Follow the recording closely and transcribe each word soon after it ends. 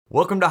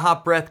Welcome to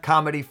Hot Breath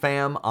Comedy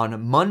Fam.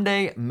 On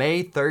Monday,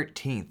 May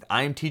 13th,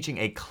 I am teaching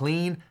a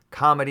clean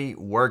comedy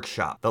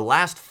workshop. The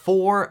last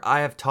 4 I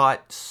have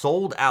taught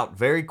sold out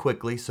very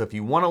quickly, so if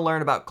you want to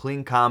learn about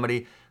clean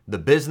comedy, the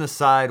business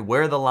side,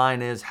 where the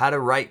line is, how to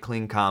write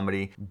clean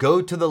comedy,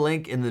 go to the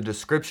link in the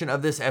description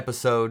of this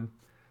episode,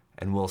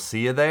 and we'll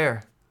see you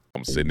there.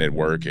 I'm sitting at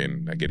work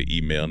and I get an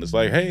email and it's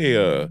like,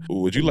 hey,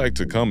 would you like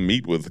to come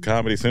meet with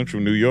Comedy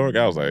Central New York?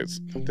 I was like,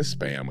 this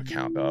spam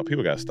account, dog.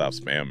 People got to stop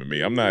spamming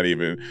me. I'm not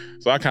even,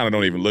 so I kind of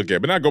don't even look at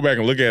it. But then I go back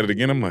and look at it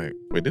again. I'm like,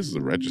 wait, this is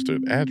a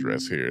registered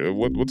address here.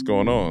 What's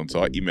going on?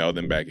 So I emailed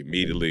them back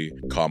immediately,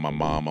 called my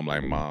mom. I'm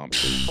like, Mom,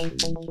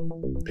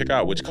 pick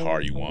out which car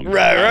you want.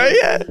 Right,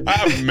 yeah.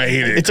 I've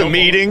made it. It's a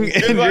meeting,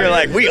 and you're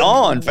like, we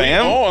on,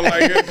 fam. We on,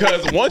 like,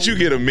 because once you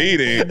get a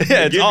meeting,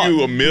 they give you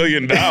 $1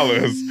 million.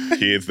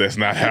 Kids, that's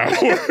not how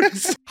it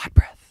works. Hot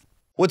Breath.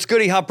 What's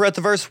goody, Hot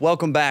Breathiverse?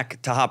 Welcome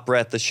back to Hot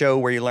Breath, the show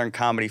where you learn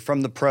comedy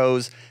from the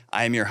pros.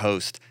 I am your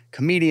host,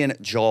 comedian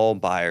Joel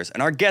Byers,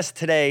 and our guest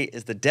today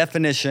is the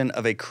definition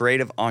of a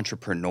creative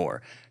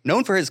entrepreneur.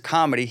 Known for his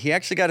comedy, he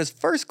actually got his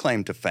first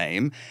claim to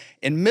fame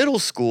in middle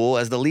school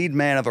as the lead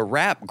man of a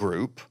rap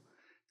group.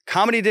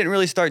 Comedy didn't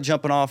really start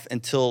jumping off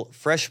until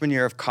freshman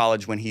year of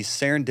college when he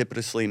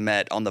serendipitously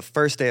met on the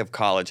first day of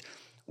college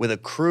with a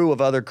crew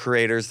of other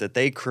creators that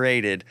they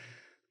created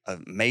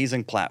an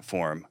amazing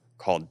platform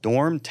called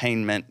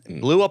Dormtainment.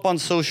 It blew up on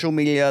social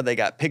media. They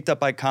got picked up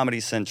by Comedy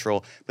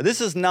Central. But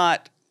this is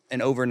not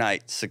an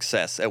overnight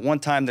success. At one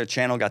time, their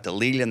channel got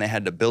deleted and they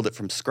had to build it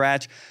from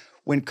scratch.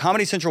 When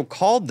Comedy Central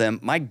called them,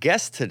 my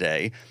guest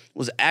today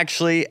was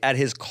actually at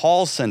his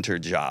call center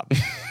job.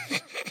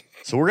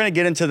 So we're going to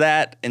get into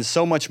that and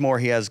so much more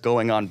he has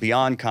going on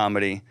beyond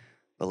comedy.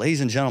 But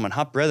ladies and gentlemen,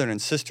 hot brethren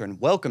and sister,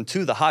 welcome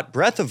to the Hot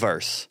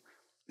Breathiverse,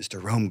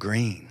 Mr. Rome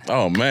Green.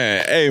 Oh,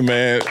 man. Hey,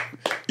 man.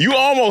 You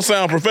almost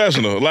sound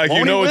professional. Like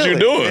you know what you're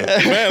doing.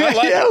 Man,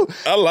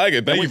 I like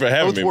it. Thank you for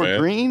having me, man.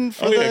 Green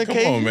for the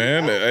occasion? Come on,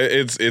 man.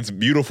 It's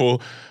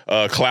beautiful.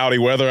 Cloudy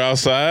weather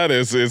outside.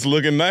 It's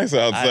looking nice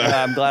outside.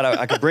 I'm glad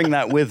I could bring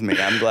that with me.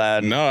 I'm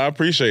glad. No, I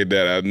appreciate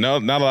that.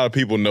 Not a lot of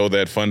people know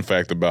that fun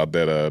fact about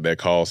that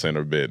call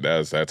center bit.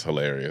 That's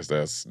hilarious.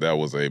 That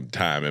was a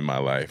time in my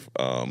life.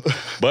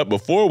 But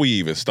before we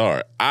even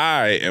start,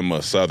 I am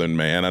a Southern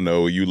man. I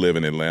know you live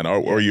in Atlanta.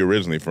 Or where are you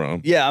originally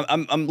from? Yeah,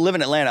 I'm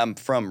living in Atlanta. I'm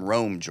from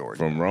Rome, Georgia.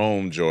 From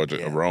Rome, Georgia.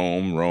 Yeah.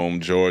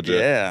 Rome, Georgia.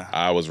 Yeah.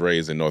 I was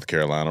raised in North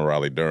Carolina,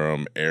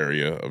 Raleigh-Durham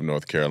area of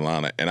North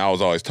Carolina, and I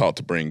was always taught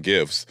to bring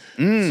gifts.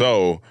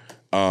 So,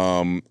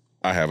 I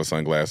have a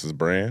sunglasses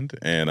brand,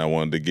 and I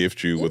wanted to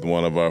gift you with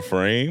one of our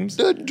frames.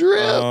 The drip.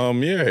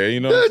 Yeah, you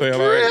know what I'm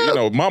saying?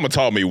 Like, Mama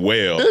taught me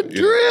well. The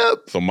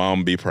drip. So,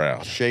 Mom, be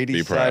proud. Shady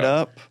be side proud.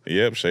 up.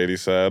 Yep, shady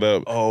side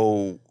up.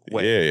 Oh,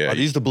 wait. Yeah. Are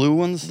these the blue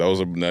ones?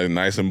 Those are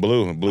nice and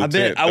blue. Blue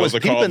tint. Those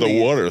are called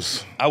the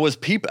Waters. I was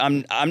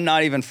peeping. I'm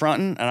not even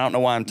fronting, and I don't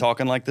know why I'm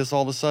talking like this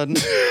all of a sudden.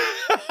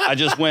 I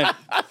just went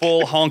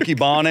full honky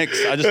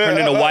bonics. I just turned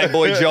into white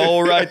boy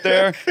Joel right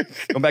there.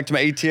 Going back to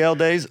my ATL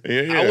days.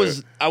 Yeah.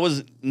 I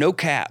was no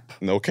cap.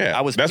 No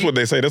cap. That's what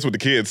they say. That's what the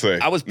kids say.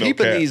 I was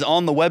peeping these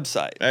on the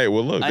website. Hey,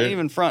 well, look. I ain't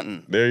even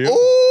fronting. There you go.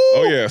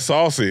 Oh, yeah.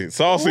 Saucy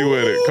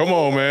with it. Come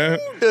on, man.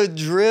 The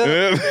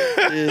drip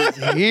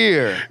is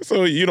here.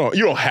 So you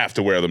don't have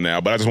to wear them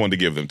now, but I just wanted to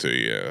give them to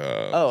you.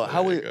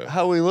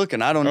 How we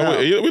looking? I don't know.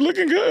 We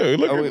looking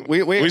good.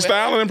 We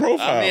styling and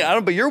profiling. I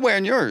mean, but you're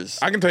wearing yours.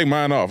 I can take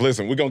mine off.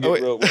 Listen, we're gonna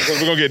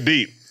get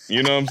deep.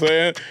 You know what I'm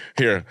saying?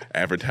 Here,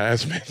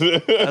 advertisement.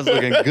 That's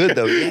looking good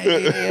though.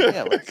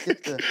 Yeah. Let's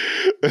get the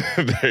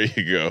there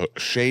you go.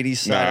 Shady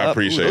side up. I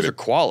appreciate it. Those are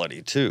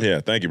quality too.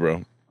 Yeah, thank you,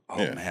 bro.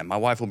 Oh man, my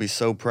wife will be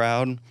so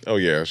proud. Oh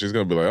yeah, she's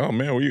gonna be like, oh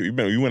man,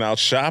 you went out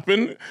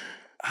shopping.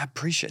 I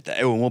appreciate that.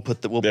 And we'll put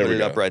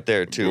it up right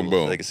there too, boom.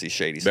 So they can see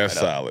Shady side That's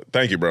up. solid.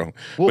 Thank you, bro.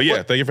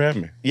 Thank you for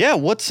having me. Yeah,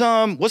 what's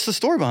the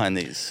story behind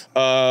these?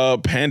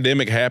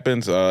 Pandemic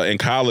happens. In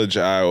college,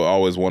 I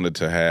always wanted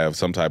to have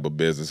some type of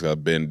business.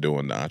 I've been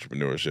doing the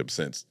entrepreneurship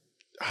since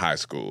high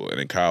school,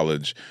 and in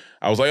college,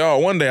 I was like, oh,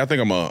 one day I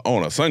think I'm gonna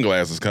own a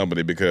sunglasses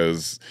company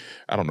because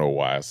I don't know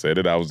why I said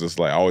it. I was just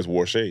like, I always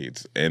wore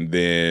shades, and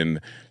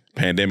then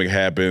pandemic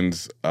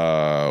happens.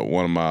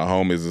 One of my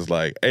homies is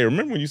like, hey,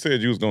 remember when you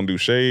said you was gonna do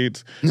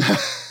shades?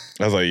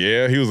 I was like,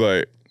 yeah. He was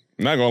like,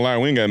 not gonna lie,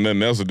 we ain't got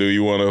nothing else to do.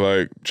 You wanna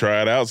like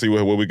try it out, see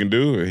what we can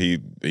do? And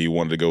he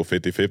wanted to go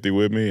 50-50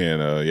 with me,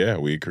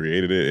 and we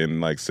created it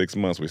in like 6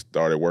 months. We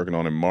started working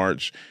on it in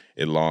March.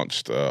 It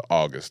launched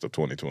August of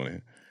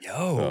 2020.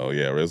 Yo. So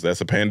yeah,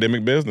 that's a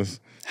pandemic business.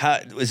 How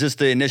is this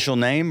the initial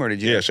name, or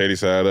did you? Yeah, Shady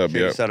Side Up.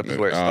 Shady Side Up is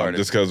where it started.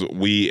 Just because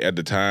we at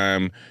the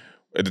time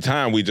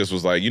we just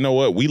was like, you know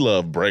what, we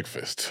love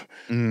breakfast,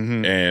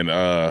 and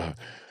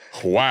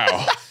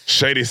wow,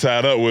 Shady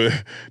Side Up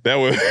that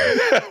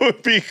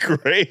would be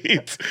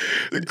great.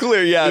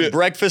 Clear, yeah.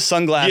 Breakfast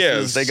sunglasses,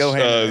 yes, they go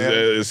hand in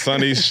hand.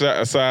 Sunny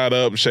side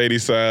up, Shady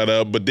Side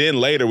Up. But then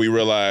later we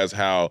realized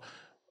how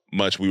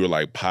much we were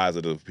like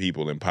positive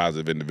people and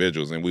positive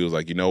individuals, and we was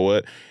like, you know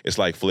what? It's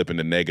like flipping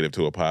the negative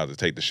to a positive.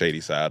 Take the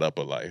shady side up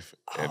of life,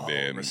 and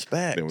then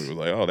respect. Then we were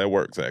like, oh, that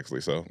works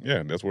actually. So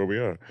yeah, that's where we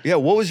are. Yeah.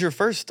 What was your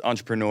first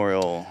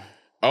entrepreneurial?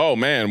 Oh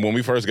man, when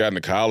we first got into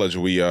college,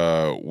 we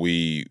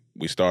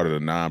started a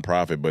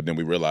nonprofit, but then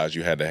we realized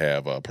you had to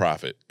have a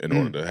profit in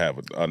order to have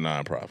a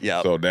nonprofit.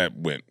 Yeah. So that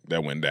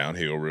went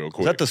downhill real quick.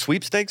 Was that the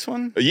sweepstakes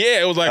one?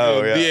 Yeah, it was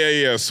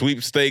like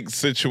sweepstakes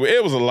situation.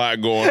 It was a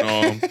lot going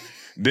on.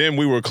 Then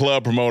we were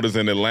club promoters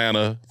in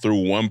Atlanta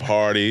through one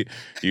party.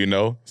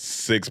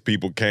 6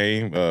 people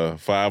came.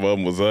 5 of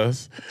them was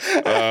us.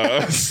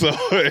 So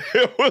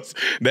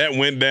that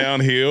went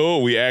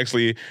downhill. We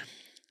actually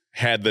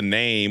had the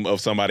name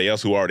of somebody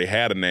else who already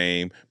had a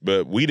name,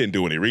 but we didn't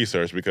do any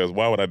research because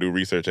why would I do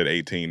research at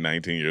 18,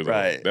 19 years old?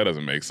 That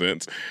doesn't make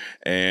sense.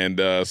 And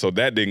so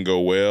that didn't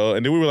go well.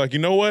 And then we were like, you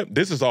know what?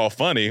 This is all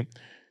funny.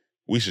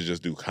 We should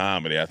just do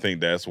comedy. I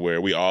think that's where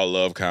we all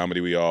love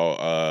comedy. We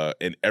all,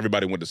 and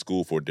everybody went to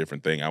school for a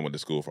different thing. I went to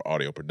school for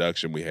audio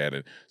production.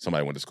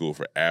 Somebody went to school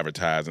for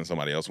advertising.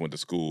 Somebody else went to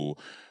school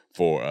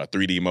for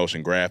 3D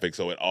motion graphics.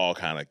 So it all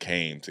kind of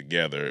came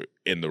together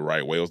in the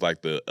right way. It was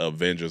like the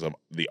Avengers of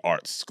the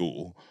arts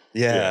school.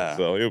 Yeah.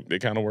 So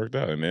it kind of worked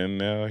out. And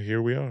then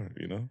here we are,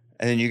 And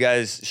then you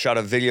guys shot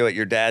a video at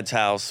your dad's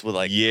house with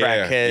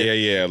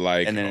crackhead. Yeah.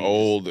 Like and then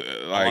old,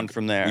 on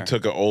from there. We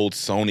took an old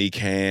Sony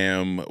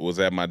cam, was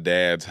at my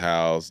dad's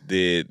house,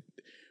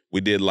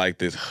 we did like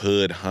this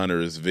Hood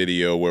Hunters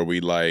video where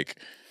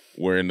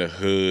we're in the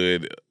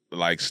hood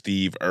like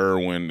Steve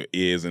Irwin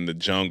is in the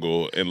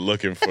jungle and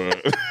looking for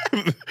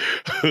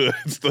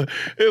hoods.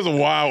 It's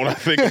wild when I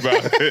think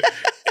about it.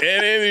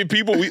 And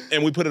people,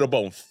 we put it up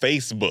on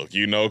Facebook,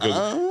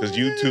 because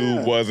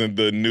YouTube wasn't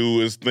the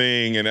newest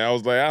thing. And I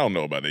was like, I don't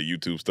know about that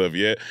YouTube stuff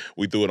yet.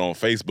 We threw it on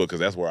Facebook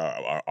because that's where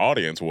our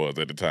audience was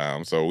at the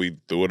time. So we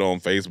threw it on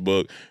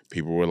Facebook.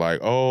 People were like,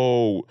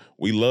 oh,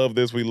 we love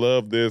this.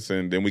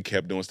 And then we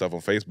kept doing stuff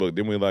on Facebook.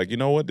 Then we were like, you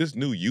know what? This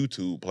new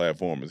YouTube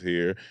platform is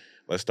here.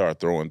 Let's start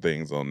throwing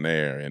things on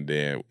there. And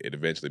then it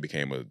eventually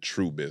became a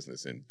true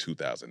business in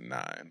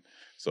 2009.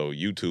 So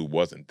YouTube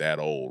wasn't that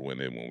old when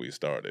we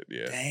started.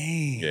 Yeah.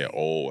 Dang. Yeah,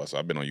 old. So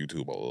I've been on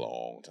YouTube a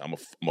long time.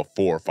 I'm a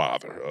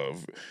forefather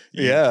of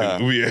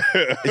YouTube. Yeah.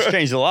 It's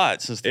changed a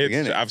lot since the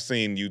beginning. I've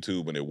seen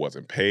YouTube when it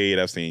wasn't paid.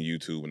 I've seen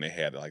YouTube when they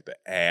had like the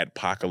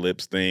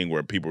adpocalypse thing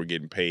where people were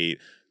getting paid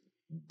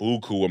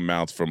buku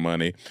amounts for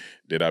money.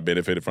 Did I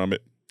benefit from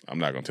it? I'm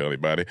not going to tell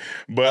anybody.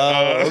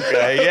 But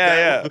okay.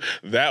 Yeah.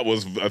 That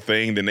was a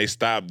thing. Then they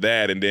stopped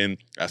that. And then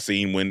I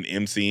seen when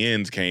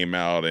MCNs came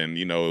out and,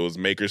 it was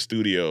Maker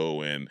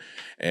Studio and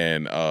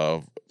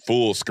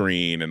Full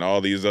Screen and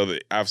all these other.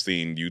 I've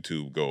seen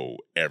YouTube go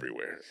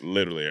everywhere.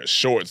 Literally.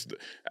 Shorts.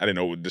 I didn't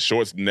know. The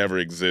shorts never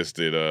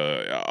existed.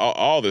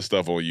 All this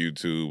stuff on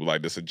YouTube.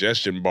 Like the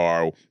suggestion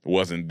bar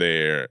wasn't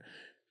there.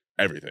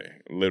 Everything.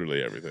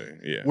 Literally everything.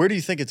 Yeah. Where do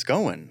you think it's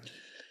going?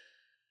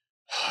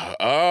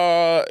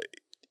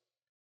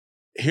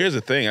 Here's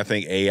the thing. I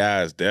think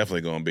AI is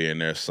definitely going to be in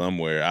there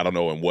somewhere. I don't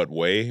know in what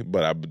way,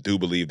 but I do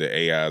believe that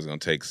AI is going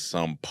to take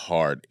some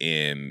part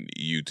in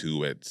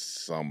YouTube at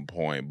some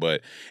point.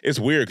 But it's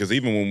weird because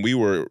even when we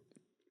were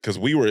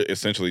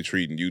essentially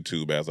treating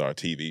YouTube as our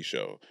TV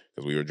show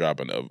because we were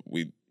dropping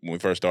when we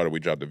first started, we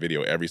dropped a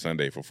video every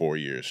Sunday for 4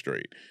 years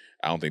straight.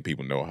 I don't think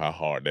people know how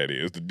hard that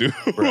is to do,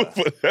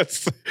 but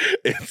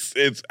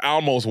it's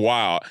almost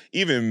wild.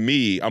 Even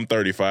me, I'm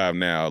 35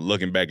 now,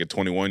 looking back at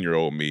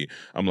 21-year-old me,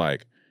 I'm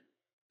like,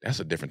 that's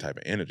a different type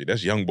of energy.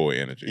 That's young boy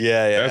energy.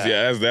 Yeah.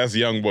 That's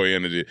young boy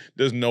energy.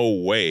 There's no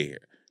way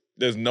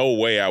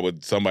I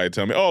would somebody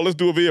tell me, oh, let's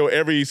do a video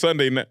every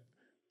Sunday night.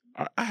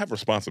 I have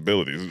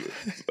responsibilities.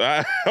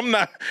 I'm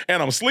not,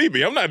 and I'm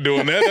sleepy. I'm not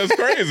doing that. That's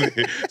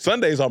crazy.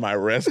 Sundays are my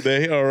rest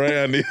day. All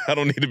right, I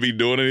don't need to be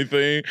doing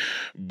anything.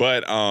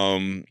 But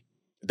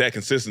that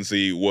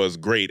consistency was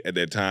great at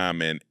that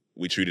time, and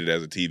we treated it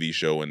as a TV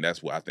show, and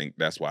that's why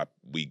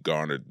we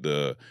garnered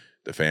the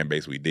fan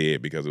base we did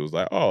because it was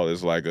like, oh,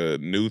 it's like a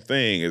new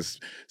thing.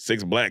 It's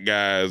 6 black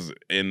guys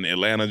in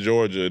Atlanta,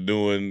 Georgia,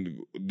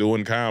 doing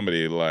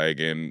comedy,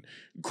 and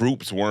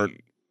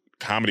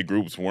comedy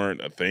groups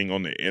weren't a thing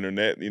on the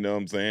internet, you know what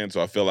I'm saying?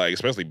 So I feel like,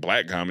 especially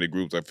black comedy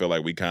groups, I feel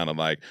like we kind of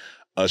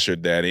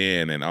ushered that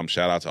in. And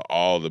shout out to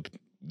all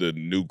the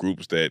new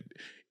groups that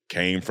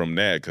came from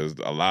that because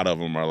a lot of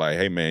them are like,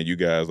 hey man, you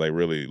guys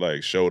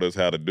really showed us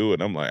how to do it.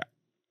 And I'm like,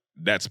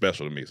 that's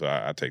special to me. So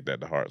I take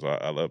that to heart. So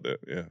I love that.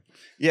 Yeah.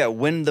 Yeah.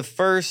 When the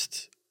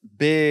first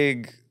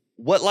big,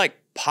 what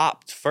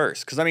popped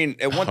first? Because I mean,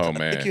 at one time,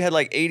 I think you had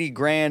 80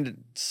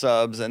 grand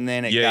subs, and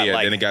then it got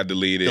then it got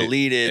deleted,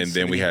 and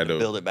then we had to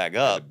build it back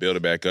up.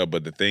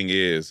 But the thing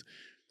is,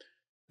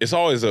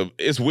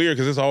 it's weird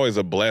because it's always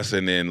a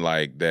blessing in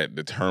like that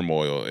the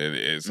turmoil.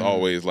 It's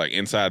always like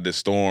inside the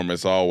storm.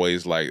 It's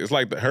always like it's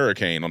like the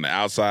hurricane on the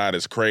outside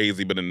is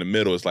crazy, but in the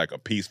middle it's like a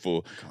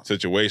peaceful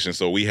situation.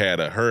 So we had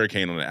a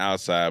hurricane on the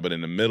outside, but in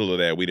the middle of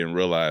that we didn't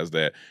realize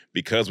that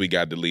because we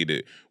got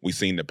deleted, we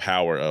seen the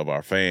power of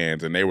our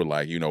fans, and they were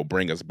like,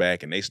 bring us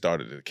back, and they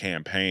started a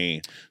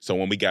campaign. So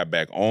when we got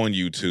back on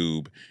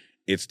YouTube,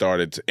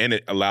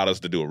 it allowed us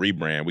to do a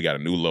rebrand. We got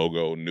a new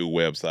logo, new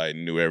website,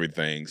 new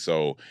everything.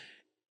 So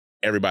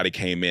everybody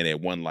came in at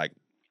one like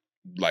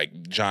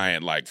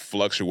giant like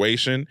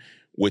fluctuation,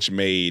 which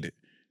made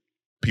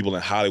people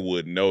in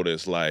Hollywood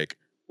notice like,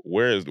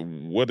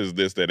 what is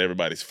this that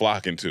everybody's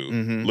flocking to?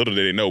 Mm-hmm. Little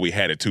did they know we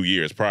had it 2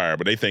 years prior,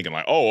 but they thinking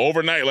like, oh,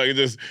 overnight, like it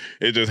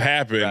just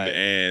happened.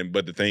 Right.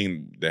 But the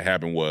thing that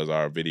happened was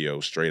our video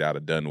Straight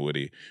Outta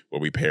Dunwoody,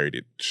 where we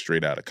parodied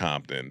Straight Outta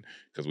Compton,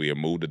 because we had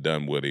moved to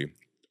Dunwoody.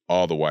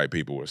 All the white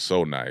people were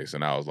so nice,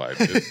 and I was like,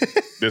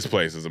 this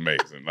place is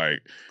amazing. Like,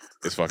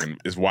 it's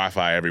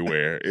Wi-Fi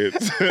everywhere. It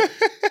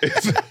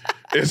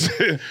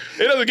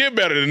doesn't get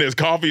better than this.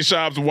 Coffee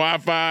shops,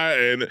 Wi-Fi,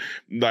 and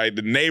like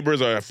the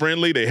neighbors are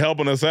friendly. They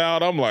helping us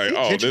out. I'm like,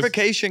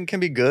 gentrification can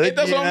be good.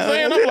 That's what I'm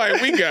saying. I'm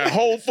like, we got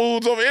Whole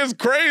Foods over. It's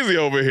crazy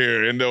over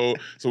here. And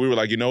so we were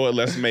like, you know what?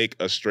 Let's make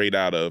a Straight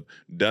Outta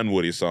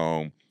Dunwoody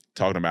song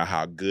talking about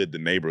how good the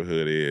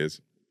neighborhood is.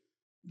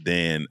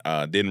 Then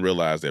didn't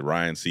realize that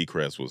Ryan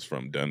Seacrest was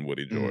from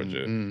Dunwoody,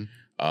 Georgia.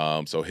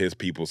 Mm-hmm. So his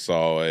people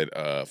saw it.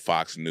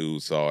 Fox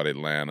News saw it.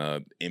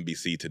 Atlanta,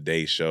 NBC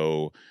Today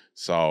show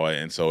saw it.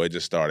 And so it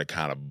just started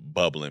kind of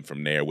bubbling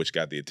from there, which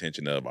got the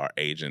attention of our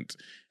agent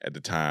at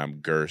the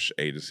time, Gersh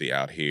Agency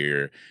out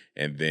here.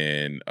 And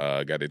then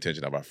got the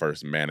attention of our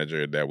first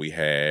manager that we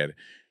had.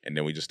 And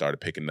then we just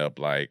started picking up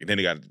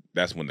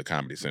that's when the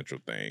Comedy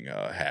Central thing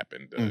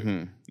happened.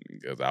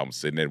 Because I'm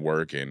sitting at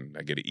work and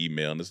I get an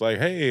email and it's like,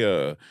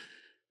 hey,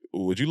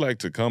 would you like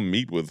to come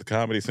meet with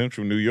Comedy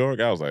Central New York?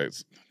 I was like,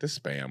 this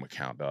spam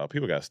account, dog.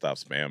 People got to stop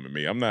spamming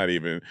me. I'm not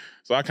even,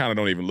 so I kind of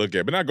don't even look at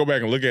it. But then I go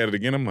back and look at it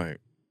again. I'm like,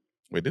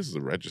 wait, this is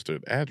a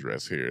registered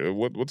address here.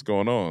 What's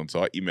going on?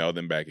 So I emailed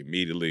them back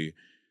immediately,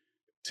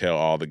 tell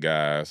all the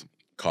guys,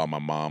 call my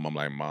mom. I'm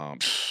like, Mom,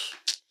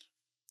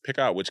 pick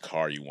out which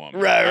car you want.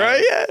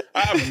 Right, yeah.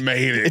 I've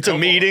made it. It's a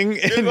meeting,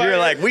 and you're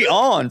like, we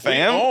on,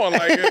 fam. We on,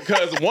 like,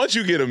 because once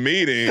you get a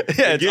meeting,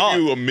 they give you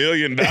 $1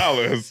 million.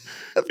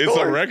 It's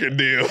a record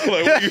deal. Like,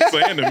 what are you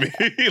saying to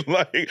me?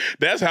 Like,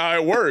 that's how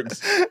it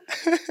works.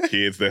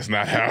 Kids, that's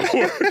not how it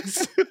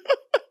works.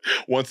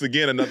 Once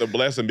again, another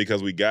blessing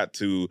because we got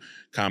to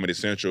Comedy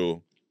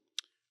Central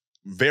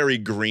very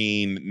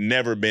green,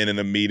 never been in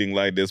a meeting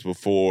like this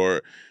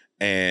before,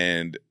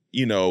 and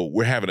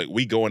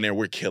we go in there,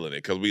 we're killing it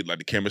because we like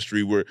the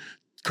chemistry, we're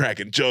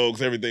cracking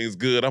jokes, everything's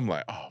good. I'm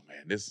like, oh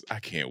man, I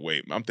can't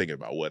wait. I'm thinking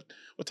about what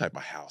type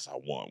of house I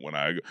want when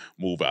I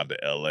move out to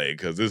LA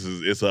because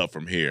it's up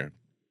from here.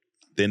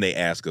 Then they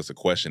asked us a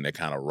question that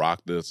kind of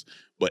rocked us,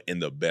 but in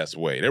the best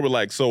way. They were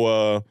like,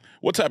 so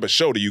what type of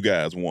show do you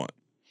guys want?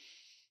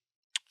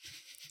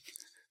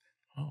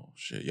 Oh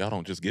shit, y'all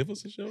don't just give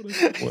us a show?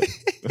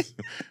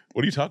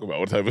 What are you talking about?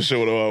 What type of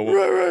show do I want?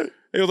 Right.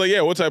 He was like,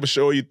 yeah, what type of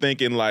show are you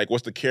thinking? Like,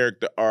 what's the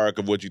character arc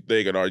of what you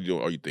think? And are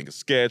you thinking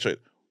sketch?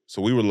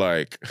 So we were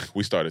like,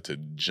 we started to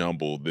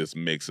jumble this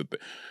mix of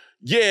things.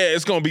 Yeah,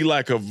 it's going to be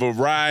like a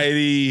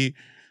variety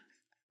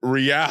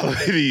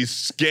reality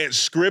sketch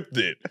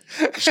scripted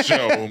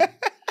show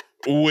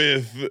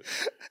with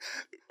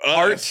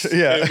art,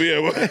 yeah.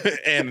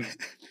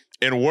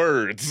 and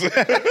words.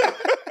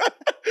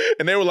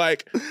 And they were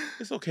like,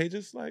 it's okay,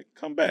 just like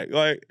come back.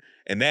 Like,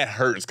 and that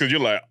hurts because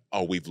you're like,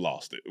 oh, we've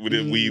lost it.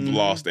 We've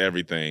lost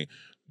everything.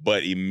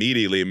 But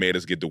immediately it made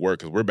us get to work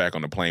because we're back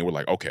on the plane. We're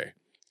like, okay,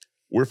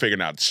 we're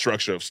figuring out the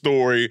structure of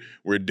story.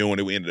 We're doing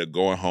it. We ended up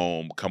going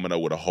home, coming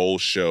up with a whole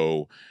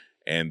show.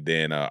 And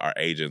then our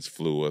agents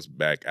flew us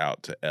back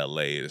out to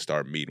LA to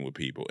start meeting with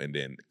people. And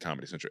then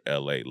Comedy Central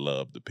LA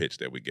loved the pitch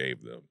that we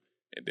gave them.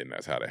 And then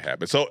that's how that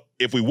happened. So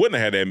if we wouldn't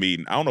have had that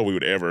meeting, I don't know if we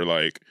would ever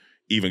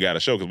even got a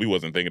show because we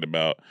wasn't thinking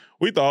about,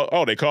 we thought,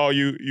 oh, they call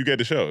you, you get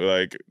the show.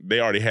 Like, they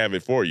already have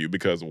it for you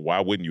because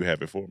why wouldn't you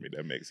have it for me?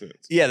 That makes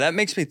sense. Yeah, that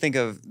makes me think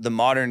of the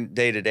modern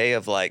day-to-day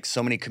of like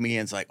so many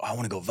comedians like, oh, I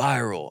want to go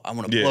viral. I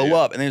want to blow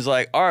up. And then it's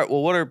like, all right,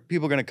 well, what are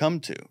people going to come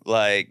to?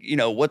 Like,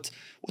 what's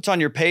on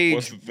your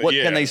page? What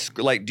can they,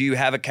 like, do you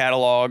have a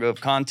catalog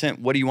of content?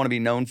 What do you want to be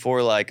known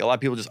for? Like, a lot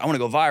of people just, I want to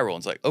go viral. And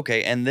it's like,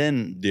 okay, and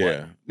then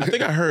yeah. I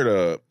think I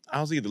heard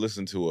I was either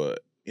listening to a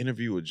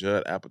interview with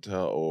Judd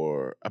Apatow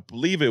or I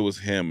believe it was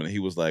him, and he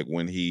was like,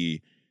 when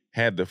he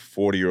had the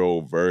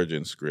 40-Year-Old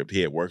Virgin script,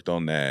 he had worked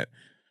on that,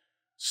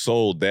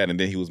 sold that, and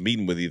then he was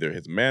meeting with either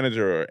his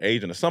manager or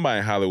agent or somebody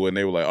in Hollywood, and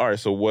they were like, all right,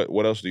 so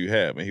what else do you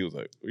have? And he was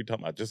like, what are you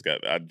talking about?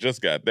 I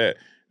just got that. And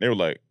they were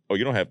like, oh,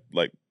 you don't have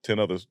like 10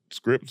 other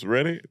scripts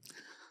ready?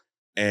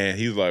 And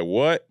he's like,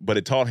 what? But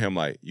it taught him,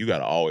 like, you got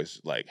to always,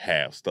 like,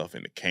 have stuff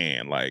in the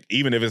can. Like,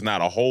 even if it's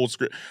not a whole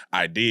script,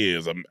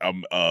 ideas,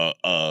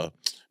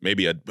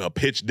 maybe a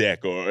pitch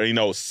deck or, you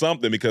know,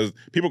 something, because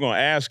people are going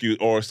to ask you,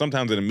 or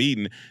sometimes in a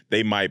meeting,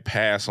 they might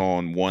pass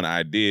on one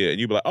idea and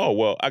you be like, oh,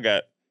 well, I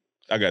got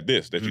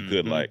this that you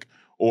could like.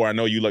 Or I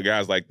know you look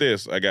guys like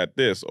this, I got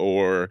this.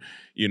 Or,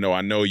 you know,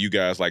 I know you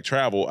guys like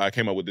travel, I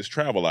came up with this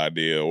travel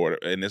idea.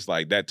 And it's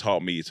like, that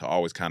taught me to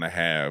always kind of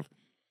have,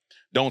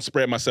 don't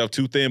spread myself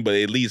too thin, but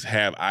at least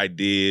have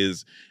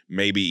ideas,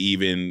 maybe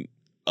even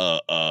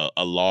a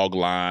log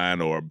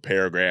line or a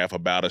paragraph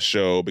about a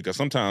show, because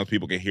sometimes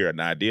people can hear an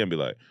idea and be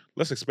like,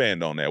 let's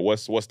expand on that.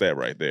 What's that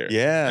right there?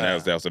 Yeah.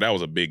 And so that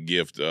was a big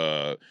gift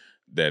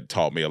that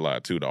taught me a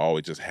lot too, to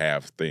always just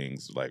have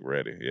things like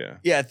ready. Yeah.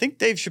 Yeah, I think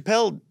Dave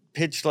Chappelle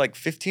pitched like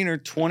 15 or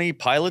 20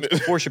 pilots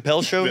before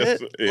Chappelle's show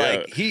hit. Yeah.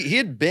 Like he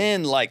had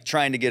been like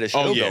trying to get a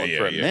show going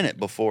for a minute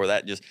before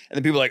that, just, and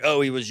then people were like, oh,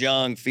 he was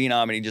young,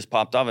 phenom, and he just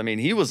popped off. I mean,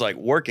 he was like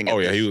working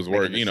at he was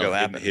working, you know,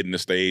 hitting the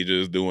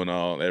stages, doing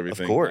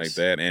everything like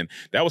that. And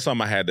that was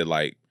something I had to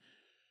like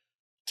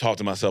talk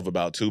to myself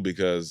about too,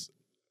 because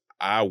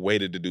I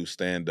waited to do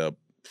stand-up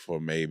for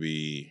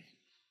maybe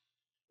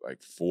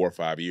like 4 or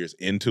 5 years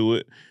into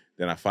it.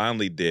 Then I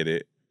finally did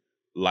it,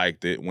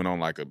 liked it, went on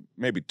like a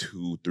maybe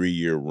 2-3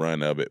 year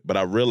run of it. But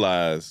I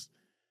realized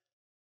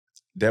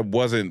that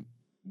wasn't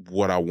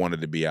what I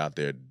wanted to be out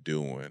there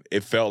doing.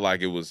 It felt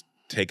like it was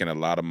taking a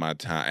lot of my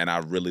time. And I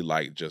really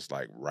like just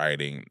like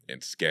writing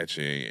and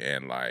sketching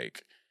and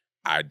like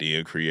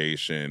idea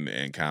creation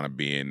and kind of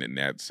being in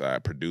that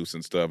side,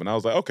 producing stuff. And I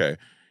was like, okay,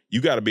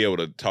 you got to be able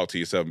to talk to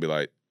yourself and be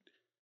like,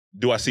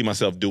 do I see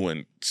myself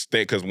doing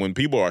because when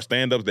people are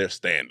stand-ups, they're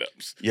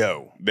stand-ups.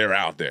 Yo. They're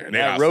out there. They're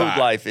that outside. Road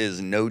life is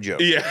no joke.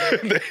 Yeah.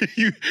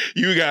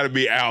 you got to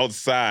be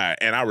outside.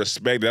 And I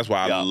respect, that's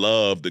why I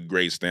love the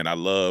great stand. I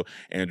love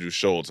Andrew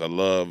Schultz. I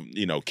love,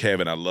 you know,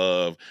 Kevin. I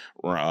love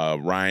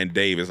Ryan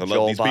Davis. I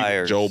love these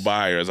people. Joe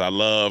Byers. I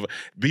love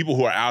people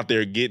who are out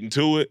there getting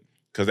to it.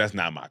 Because that's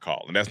not my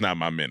call and that's not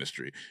my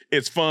ministry.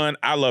 It's fun.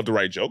 I love to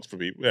write jokes for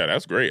people. Yeah,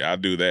 that's great. I'll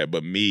do that.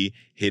 But me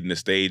hitting the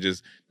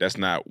stages, that's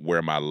not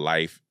where my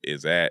life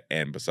is at.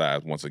 And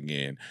besides, once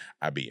again,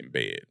 I be in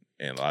bed.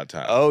 And a lot of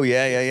times,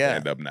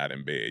 end up not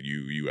in bed.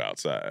 You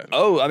outside.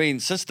 Oh, I mean,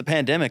 since the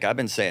pandemic, I've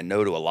been saying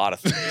no to a lot of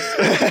things.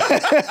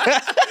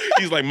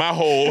 He's like, my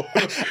whole.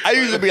 I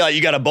usually be like,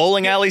 you got a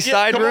bowling alley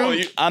side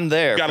room? I'm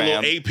there. Got fam. a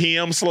little 8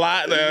 p.m.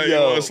 slot. You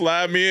want to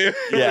slide me in?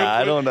 Yeah,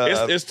 I don't know.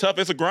 It's tough.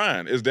 It's a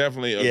grind. It's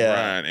definitely a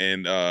grind,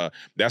 and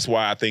that's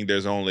why I think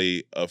there's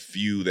only a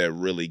few that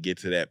really get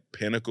to that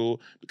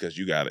pinnacle, because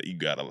you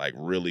gotta like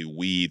really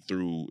weed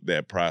through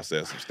that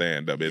process of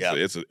stand up.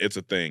 It's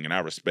a thing, and I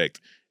respect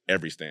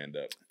every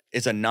stand-up.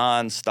 It's a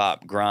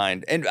non-stop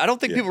grind. And I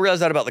don't think people realize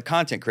that about the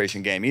content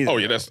creation game either. Oh,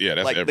 yeah, that's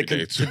like every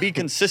day. To be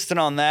consistent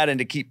on that and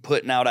to keep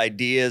putting out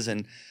ideas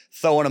and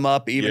throwing them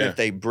up, even if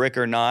they brick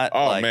or not.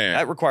 Oh, man.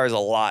 That requires a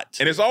lot.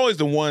 And it's always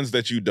the ones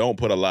that you don't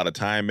put a lot of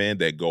time in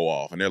that go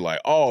off. And they're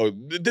like, oh,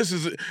 this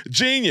is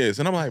genius.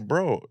 And I'm like,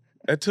 bro,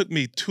 that took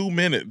me 2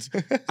 minutes.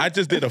 I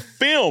just did a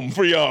film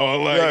for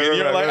y'all. Like, and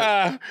you're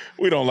like,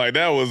 we don't like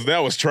that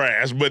was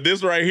trash. But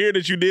this right here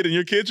that you did in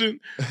your kitchen,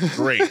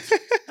 great.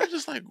 I'm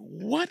just like,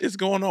 what is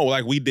going on?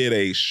 Like, we did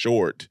a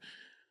short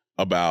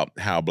about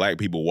how black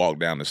people walk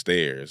down the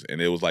stairs,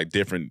 and it was like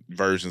different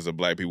versions of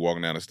black people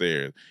walking down the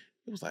stairs.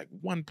 It was like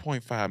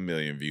 1.5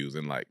 million views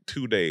in like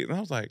 2 days. And I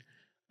was like,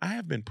 I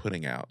have been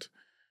putting out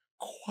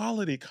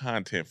quality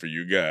content for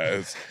you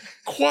guys.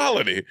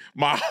 Quality.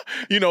 Up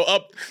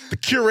the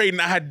curating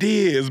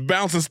ideas,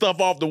 bouncing stuff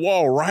off the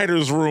wall,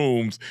 writers'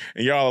 rooms.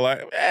 And y'all are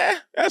like,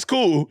 that's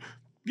cool.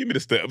 Give me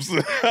the steps.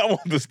 I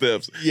want the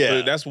steps. Yeah.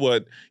 So that's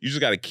what, you just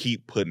got to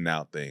keep putting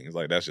out things.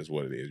 Like, that's just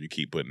what it is. You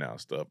keep putting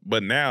out stuff.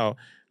 But now,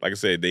 like I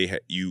said,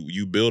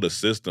 you build a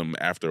system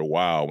after a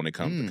while when it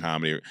comes to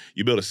comedy.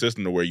 You build a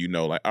system to where you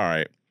know, like, all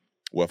right,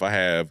 well, if I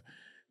have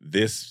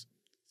this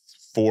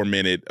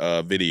 4-minute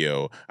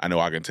video, I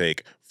know I can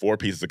take 4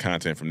 pieces of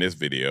content from this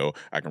video.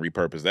 I can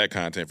repurpose that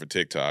content for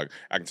TikTok.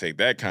 I can take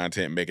that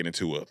content and make it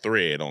into a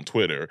thread on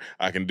Twitter.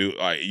 I can do,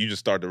 like, you just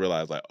start to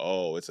realize, like,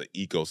 oh, it's an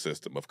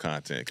ecosystem of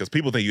content. Because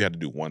people think you have to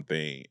do one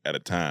thing at a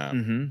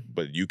time,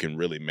 but you can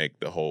really make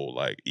the whole,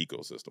 like,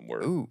 ecosystem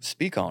work. Ooh,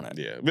 speak on it.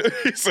 Yeah.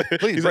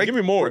 Please, give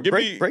me more.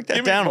 Break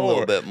that down a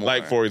little bit more.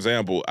 Like, for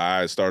example,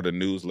 I started a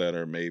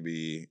newsletter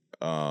maybe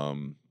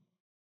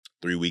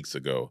 3 weeks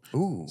ago.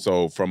 Ooh.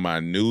 So from my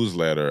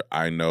newsletter,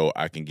 I know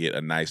I can get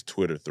a nice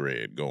Twitter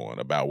thread going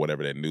about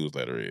whatever that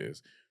newsletter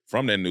is.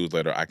 From that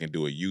newsletter, I can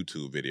do a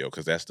YouTube video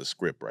because that's the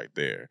script right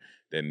there.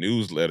 That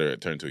newsletter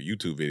turned into a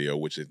YouTube video,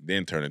 which is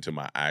then turned into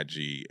my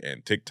IG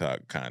and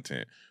TikTok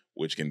content,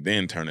 which can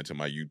then turn into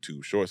my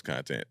YouTube Shorts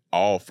content,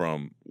 all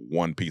from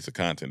one piece of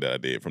content that I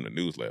did from the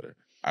newsletter.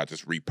 I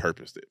just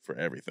repurposed it for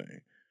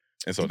everything.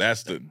 And so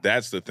that's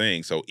the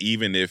thing. So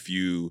even if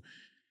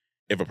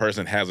a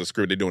person has a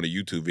script, they're doing a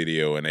YouTube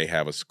video and they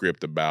have a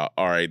script about,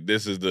 all right,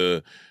 this is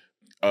the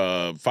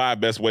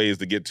 5 best ways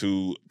to get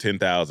to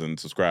 10,000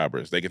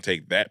 subscribers. They can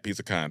take that piece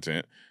of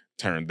content,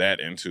 turn that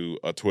into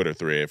a Twitter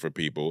thread for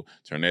people,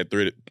 turn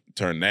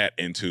that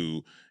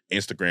into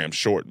Instagram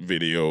short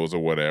videos or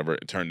whatever,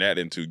 turn that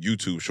into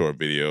YouTube short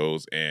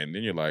videos, and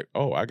then you're like,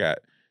 oh, I got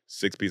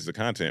 6 pieces of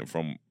content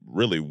from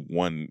really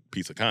one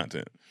piece of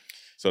content.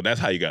 So that's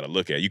how you got to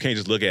look at it. You can't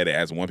just look at it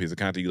as one piece of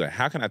content. You're like,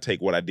 how can I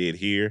take what I did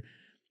here,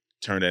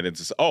 turn that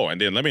into, and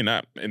then let me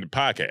not, in the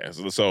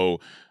podcast. So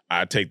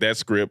I take that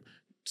script,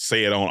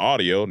 say it on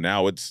audio,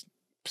 now it's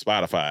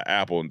Spotify,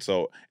 Apple, and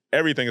so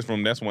everything is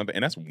from, that's one thing,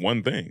 and that's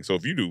one thing. So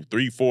if you do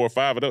 3, 4,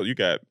 5 of those, you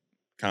got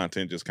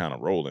content just kind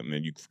of rolling, and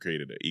then you've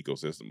created an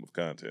ecosystem of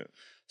content.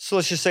 So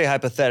let's just say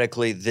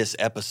hypothetically this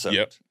episode.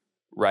 Yep.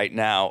 Right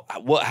now,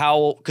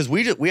 because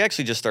we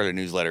actually just started a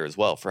newsletter as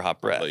well for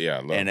Hot Breath. Yeah,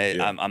 I love and it.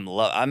 Yeah.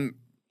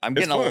 I'm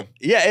getting fun.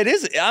 Yeah, it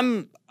is.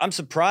 I'm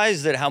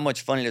surprised at how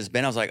much fun it has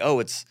been. I was like, oh,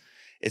 it's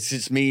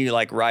just me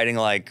like writing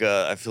like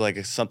I feel like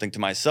it's something to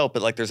myself,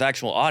 but like there's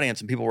actual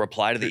audience and people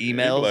reply to the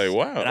emails. Like,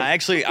 wow. And I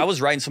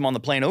was writing some on the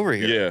plane over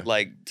here, Yeah.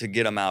 like to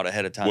get them out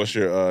ahead of time. What's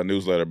your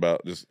newsletter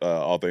about? Just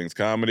all things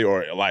comedy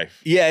or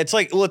life? Yeah, it's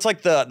like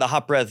the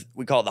Hot Breath.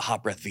 We call it the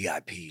Hot Breath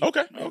VIP.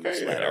 Okay.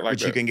 newsletter, Yeah, I like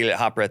which that. you can get at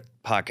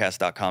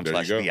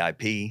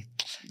hotbreathpodcast.com/VIP.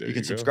 There You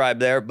can go. subscribe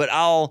there, but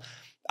I'll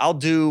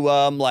do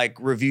like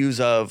reviews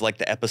of like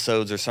the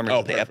episodes or summaries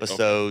of the perfect. Okay.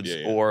 episodes,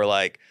 Yeah. or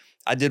like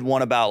I did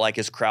one about like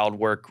is crowd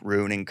work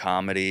ruining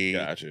comedy.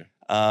 Gotcha.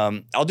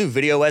 I'll do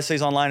video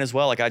essays online as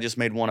well. Like I just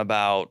made one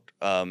about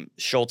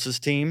Schultz's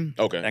team.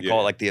 Okay, And I yeah.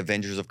 call it like the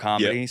Avengers of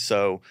Comedy.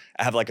 So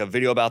I have like a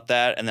video about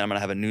that, and then I'm gonna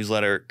have a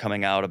newsletter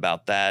coming out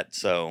about that.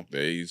 So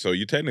So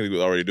you technically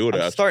already do it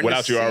I'm starting to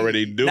without you see-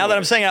 already doing now that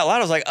I'm it. saying it out loud, I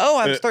was like, oh,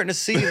 I'm starting to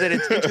see that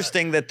it's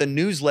interesting that the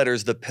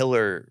newsletter's the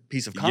pillar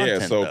piece of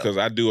content. Yeah, so though. because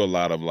I do a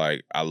lot of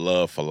like, I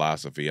love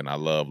philosophy and I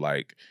love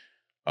like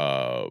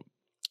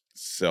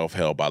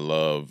self-help. I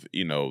love,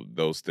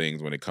 those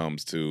things when it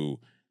comes to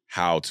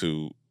how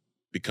to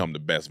become the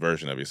best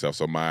version of yourself.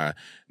 So my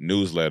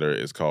newsletter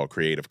is called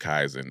Creative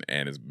Kaizen,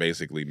 and it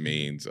basically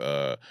means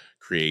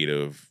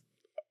creative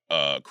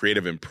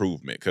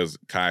improvement, because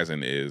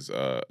Kaizen is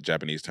a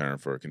Japanese term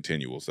for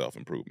continual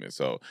self-improvement.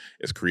 So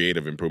it's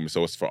creative improvement.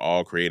 So it's for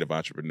all creative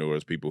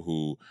entrepreneurs, people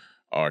who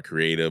are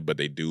creative, but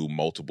they do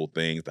multiple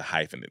things, the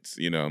hyphenates,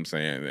 you know what I'm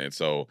saying? And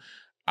so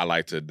I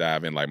like to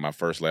dive in. Like my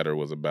first letter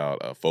was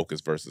about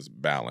focus versus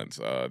balance.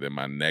 Then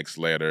my next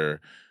letter,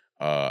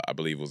 I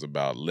believe, was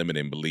about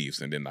limiting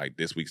beliefs. And then like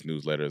this week's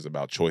newsletter is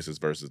about choices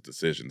versus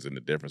decisions and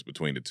the difference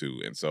between the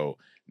two. And so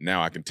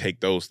now I can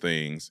take those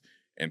things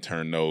and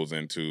turn those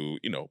into,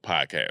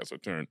 podcasts, or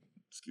turn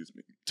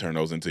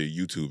those into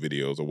YouTube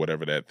videos or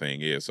whatever that thing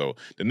is. So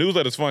the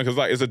newsletter's fun because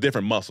like it's a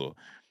different muscle.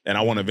 And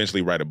I want to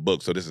eventually write a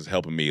book. So this is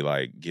helping me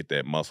like get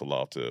that muscle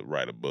off to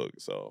write a book.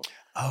 So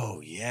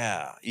Oh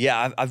yeah,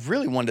 I've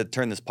really wanted to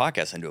turn this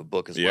podcast into a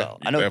book as Yeah, well.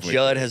 you I know definitely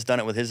Judd can. has done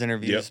it with his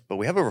interviews, Yep. but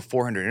we have over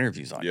 400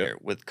 interviews on Yep. here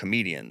with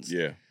comedians.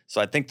 yeah. So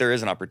I think there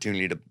is an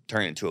opportunity to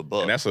turn it into a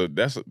book. And that's a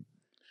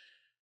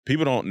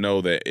people don't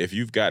know that if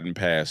you've gotten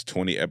past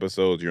 20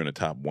 episodes, you're in the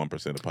top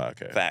 1% of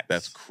podcasts. Facts.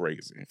 That's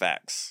crazy.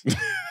 Facts.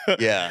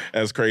 Yeah.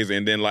 That's crazy.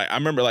 And then like I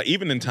remember like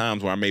even in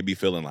times where I may be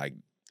feeling like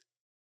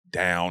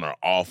down or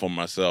off on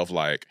myself,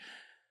 like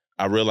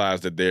I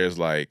realized that there's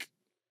like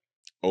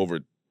over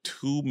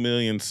 2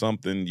 million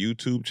something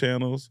YouTube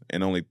channels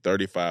and only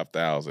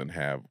 35,000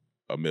 have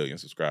 1 million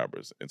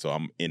subscribers. And so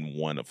I'm in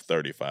one of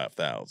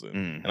 35,000.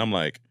 And I'm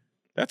like,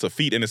 that's a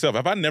feat in itself.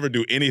 If I never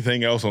do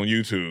anything else on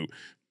YouTube,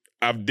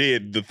 I've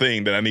did the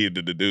thing that I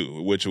needed to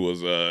do, which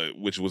was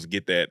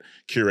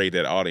curate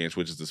that audience,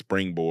 which is the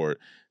springboard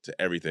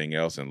to everything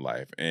else in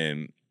life.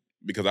 And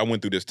because I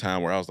went through this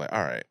time where I was like,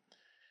 all right,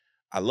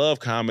 I love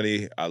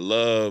comedy, I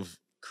love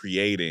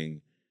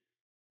creating,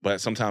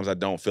 but sometimes I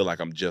don't feel like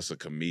I'm just a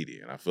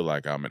comedian. I feel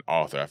like I'm an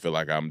author. I feel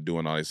like I'm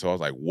doing all this. So I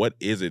was like, what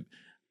is it?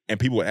 And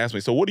people would ask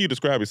me, so what do you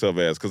describe yourself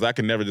as? Because I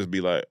can never just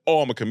be like,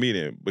 oh, I'm a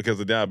comedian. Because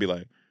then I'd be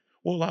like,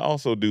 well, I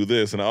also do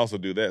this and I also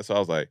do that. So I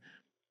was like,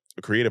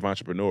 a creative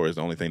entrepreneur is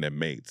the only thing that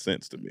made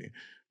sense to me,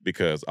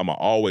 because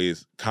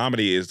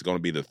comedy is going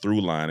to be the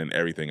through line in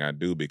everything I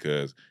do,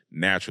 because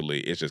naturally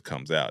it just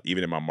comes out.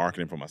 Even in my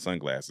marketing for my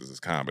sunglasses, it's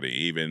comedy.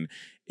 Even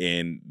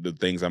in the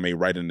things I may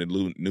write in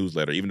the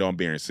newsletter, even though I'm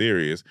being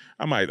serious,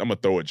 I'm going to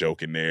throw a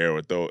joke in there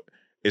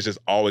it's just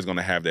always going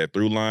to have that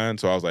through line.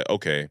 So I was like,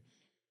 okay,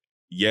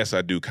 yes,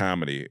 I do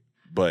comedy,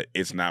 but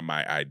it's not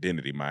my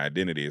identity. My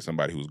identity is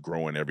somebody who's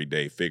growing every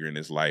day, figuring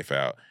his life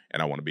out,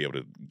 and I want to be able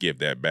to give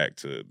that back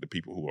to the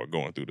people who are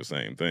going through the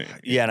same thing.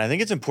 Yeah, and I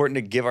think it's important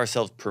to give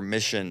ourselves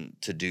permission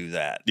to do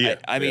that. Yeah,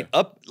 I mean, yeah.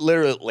 up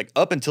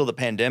until the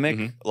pandemic,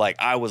 Mhm. like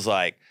I was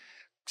like,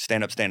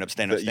 stand up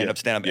Yeah.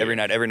 every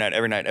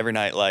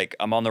night. Like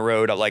I'm on the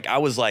road. I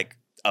was like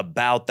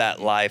about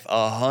that life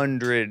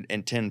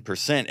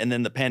 110%. And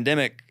then the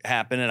pandemic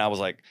happened, and I was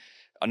like,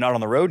 I'm not on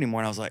the road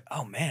anymore. And I was like,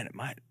 oh man,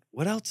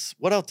 what else?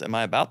 Am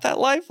I about that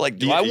life? Like,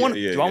 do I want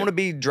to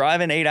be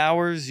driving 8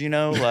 hours?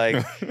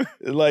 Like,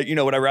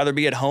 would I rather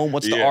be at home?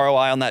 What's the Yeah.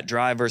 ROI on that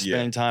drive versus Yeah.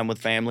 spending time with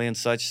family and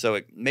such? So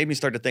it made me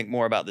start to think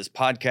more about this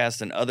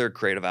podcast and other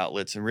creative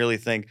outlets, and really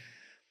think,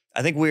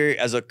 I think we're,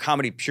 as a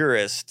comedy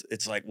purist,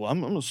 it's like, well, I'm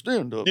going to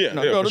stand up. Yeah, and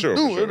I yeah, gotta for sure,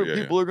 do for sure, it. yeah,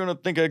 People are going to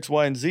think X,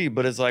 Y, and Z.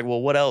 But it's like,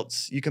 well, what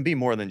else? You can be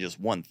more than just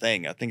one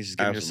thing. I think it's just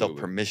giving yourself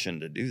Absolutely. permission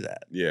to do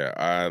that. Yeah,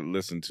 I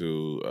listened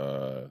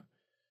to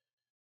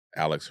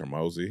Alex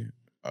Hermosi,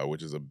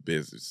 which is a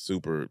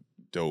super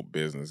dope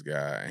business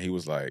guy. And he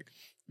was like,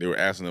 they were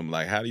asking him,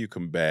 like, how do you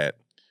combat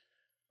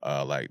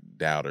like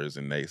doubters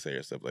and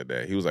naysayers, stuff like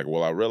that? He was like,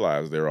 well, I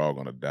realized they're all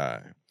going to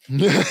die.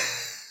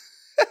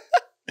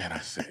 And I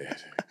said,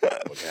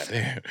 well,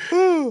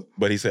 goddamn.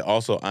 But he said,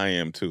 also, I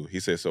am too. He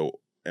said, so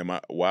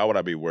why would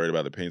I be worried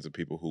about the opinions of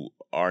people who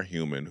are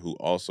human, who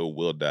also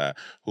will die,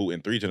 who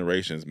in 3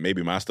 generations,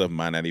 maybe my stuff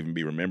might not even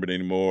be remembered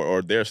anymore,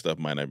 or their stuff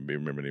might not be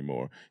remembered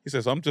anymore. He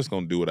said, so I'm just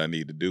going to do what I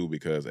need to do,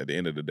 because at the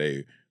end of the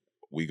day,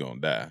 we going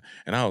to die.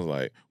 And I was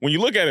like, when you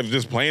look at it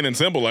just plain and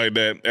simple like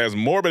that, as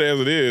morbid as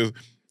it is,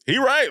 he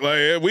right.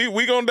 Like,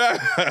 we going to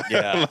die.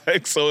 Yeah.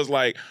 Like, so it's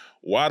like,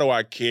 why do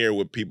I care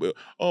what people,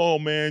 oh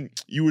man,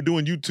 you were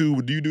doing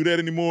YouTube, do you do that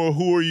anymore?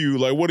 Who are you?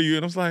 Like, what are you?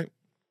 And I was like,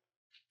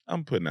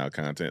 I'm putting out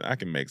content. I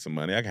can make some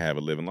money. I can have a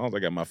living. As long as I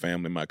got my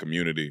family, my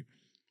community,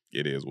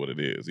 it is what it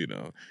is, you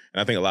know?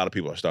 And I think a lot of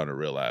people are starting to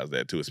realize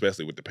that too,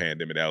 especially with the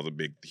pandemic. That was a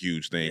big,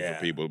 huge thing for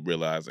people to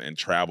realize, and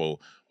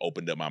travel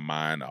opened up my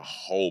mind a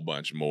whole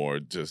bunch more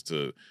just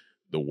to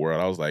the world.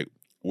 I was like,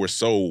 we're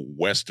so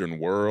Western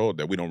world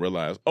that we don't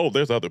realize, oh,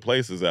 there's other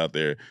places out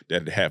there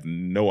that have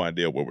no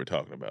idea what we're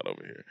talking about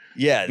over here.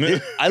 Yeah.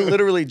 I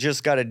literally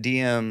just got a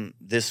DM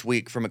this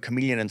week from a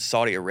comedian in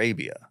Saudi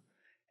Arabia.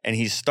 And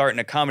he's starting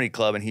a comedy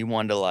club, and he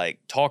wanted to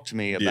like talk to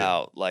me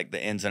about like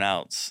the ins and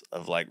outs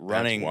of like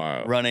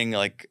running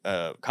like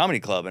a comedy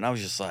club. And I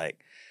was just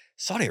like,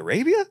 Saudi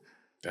Arabia?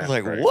 I was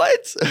like, crazy.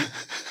 What?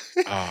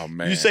 Oh,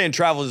 man. You saying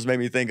travel just made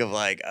me think of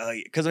like,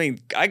 because I mean,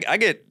 I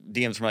get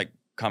DMs from like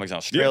comics in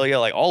Australia,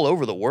 like all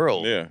over the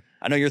world. Yeah.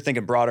 I know you're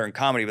thinking broader in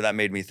comedy, but that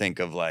made me think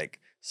of like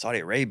Saudi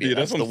Arabia. Yeah,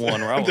 that's the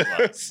one where I was like,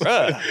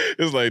 bruh.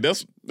 It's like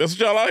that's what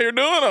y'all out here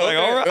doing. Like,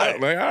 all right.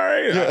 Like, all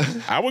right.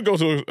 Yeah. I would go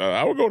to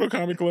a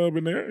comedy club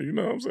in there. You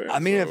know what I'm saying? I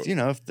mean,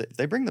 if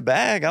they bring the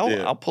bag,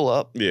 I'll pull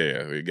up.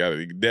 Yeah, you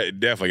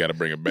definitely got to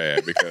bring a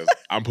bag, because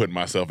I'm putting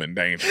myself in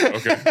danger.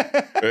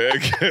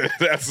 Okay,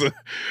 that's a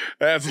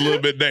little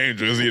bit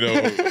dangerous. You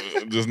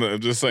know,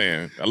 just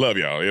saying. I love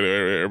y'all. You know,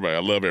 everybody. I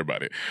love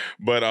everybody.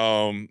 But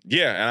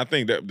yeah, and I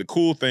think that the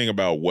cool thing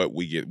about what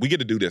we get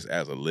to do this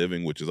as a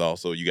living, which is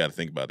also, you got to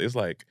think about it. It's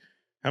like,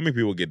 how many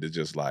people get to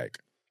just like,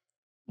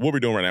 what we're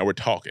doing right now, we're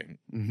talking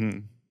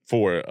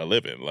for a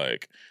living.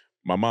 Like,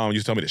 my mom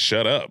used to tell me to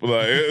shut up.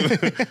 Like,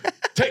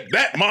 take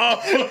that, Mom.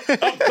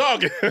 I'm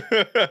talking.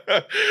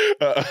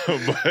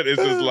 But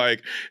it's just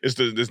like,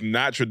 it's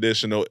not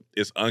traditional.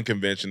 It's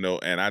unconventional.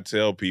 And I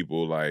tell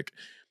people, like,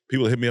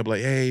 people hit me up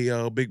like,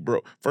 hey, big bro.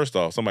 First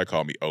off, somebody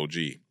called me OG.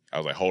 I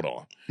was like, hold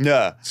on.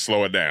 Yeah.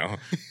 Slow it down.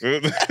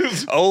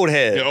 Old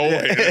head. Yeah, old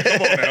head.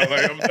 Come on now.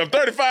 Like, I'm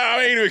 35.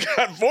 I ain't even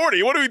got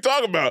 40. What are we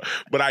talking about?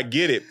 But I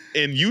get it.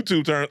 In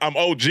YouTube terms, I'm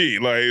OG.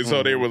 Like,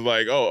 so they was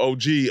like, oh,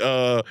 OG,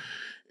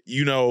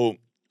 you know,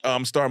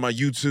 I'm starting my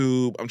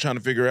YouTube. I'm trying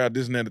to figure out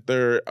this and that and the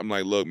third. I'm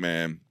like, look,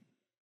 man,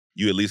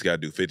 you at least got to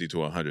do 50 to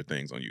 100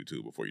 things on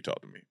YouTube before you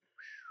talk to me.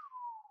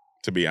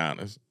 To be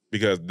honest.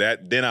 Because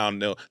then I'll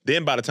know.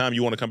 Then by the time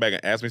you want to come back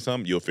and ask me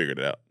something, you'll figure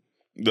it out.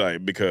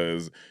 Like,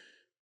 because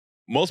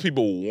most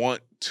people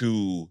want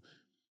to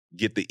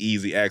get the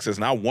easy access,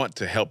 and I want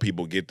to help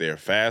people get there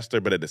faster,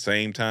 but at the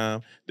same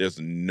time, there's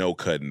no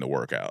cutting the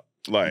workout.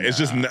 Like, it's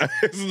just not,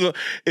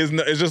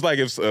 it's just like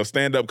if a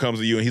stand-up comes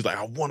to you and he's like,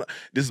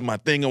 this is my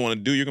thing I want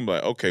to do. You're going to be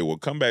like, okay, well,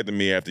 come back to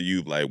me after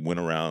you've like went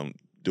around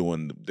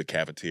doing the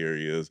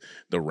cafeterias,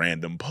 the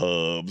random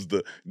pubs,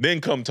 then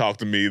come talk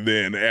to me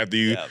then after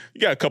you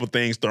got a couple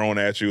things thrown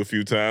at you a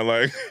few times.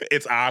 Like,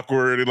 it's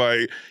awkward.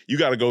 Like, you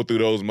got to go through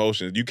those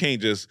motions. You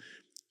can't just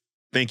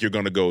think you're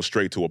going to go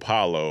straight to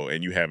Apollo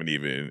and you haven't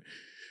even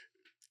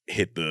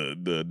hit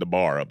the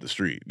bar up the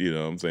street. You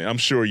know what I'm saying? I'm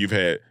sure you've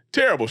had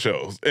terrible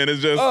shows, and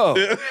it's just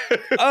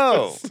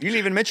you didn't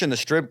even mention the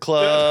strip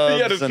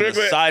clubs and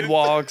the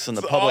sidewalks and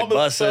the public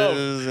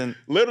buses and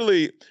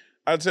literally.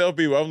 I tell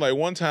people, I'm like,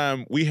 one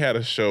time we had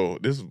a show.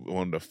 This is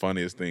one of the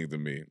funniest things to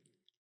me.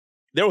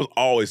 There was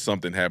always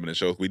something happening in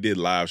shows. We did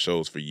live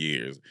shows for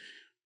years.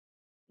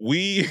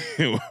 We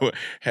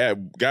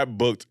got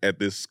booked at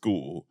this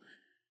school.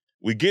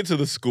 We get to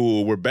the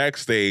school. We're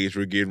backstage.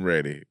 We're getting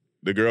ready.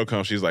 The girl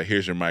comes. She's like,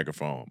 here's your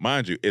microphone.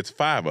 Mind you, it's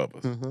 5 of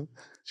us. Mm-hmm.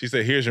 She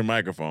said, here's your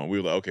microphone.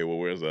 We were like, okay, well,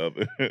 where's the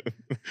other?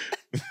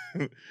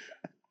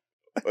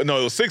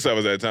 No, it was 6 of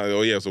us at the time.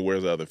 Oh, yeah, so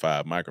where's the other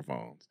 5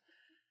 microphones?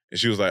 And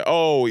she was like,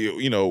 oh,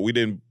 you know, we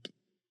didn't.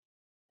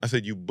 I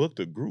said, you booked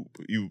a group.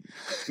 You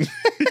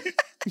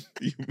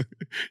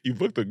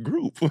booked a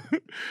group.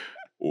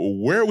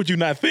 Where would you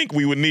not think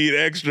we would need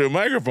extra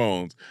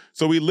microphones?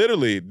 So we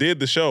literally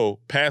did the show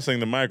passing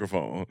the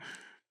microphone.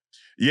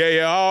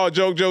 Yeah, oh,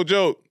 joke.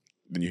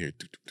 Then you hear.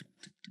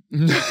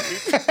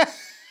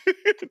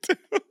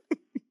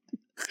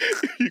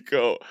 You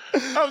go.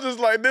 I'm just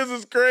like, this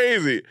is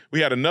crazy.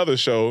 We had another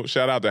show.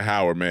 Shout out to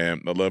Howard,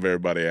 man. I love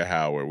everybody at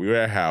Howard. We were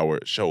at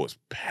Howard. Show was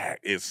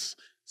packed. It's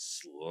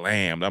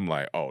slammed. I'm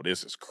like, oh,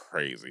 this is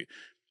crazy.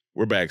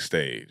 We're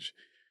backstage.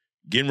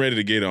 Getting ready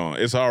to get on.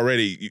 It's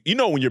already, you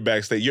know, when you're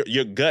backstage,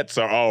 your guts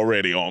are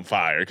already on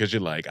fire because you're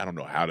like, I don't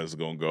know how this is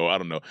going to go. I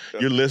don't know.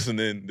 You're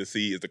listening to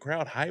see, is the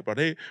crowd hype? Are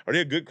they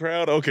a good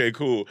crowd? Okay,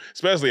 cool.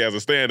 Especially as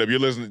a stand-up, you're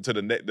listening to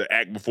the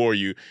act before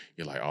you.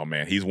 You're like, oh,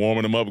 man, he's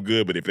warming them up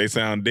good. But if they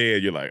sound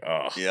dead, you're like,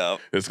 oh,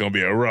 it's going to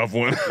be a rough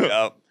one.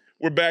 Yep.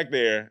 We're back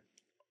there.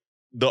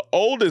 The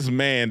oldest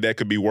man that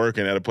could be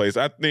working at a place,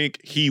 I think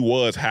he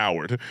was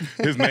Howard.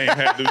 His name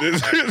had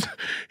to,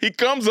 he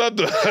comes up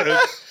to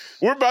us.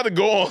 We're about to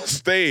go on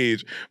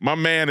stage. My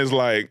man is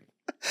like,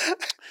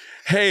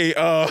 hey,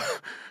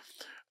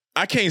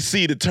 I can't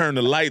see to turn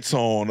the lights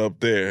on up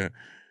there.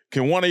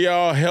 Can one of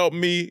y'all help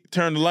me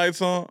turn the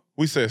lights on?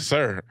 We said,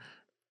 sir,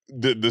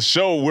 the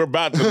show, we're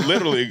about to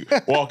literally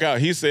walk out.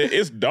 He said,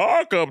 it's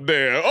dark up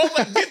there. Oh,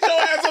 like, get your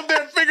ass up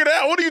there and figure it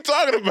out. What are you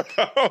talking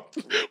about?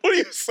 What are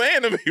you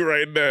saying to me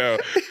right now?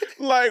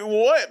 Like,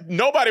 what?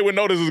 Nobody would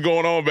know this is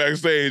going on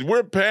backstage.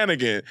 We're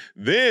panicking.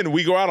 Then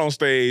we go out on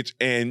stage,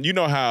 and you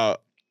know how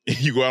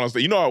you go out on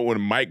stage. You know how when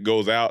the mic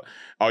goes out,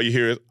 all you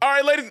hear is, all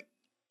right, ladies,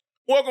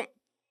 welcome.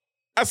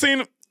 I seen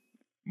him.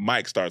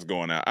 Mike starts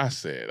going out. I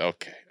said,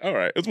 okay, all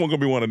right, it's going to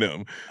be one of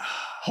them.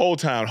 Whole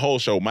time, whole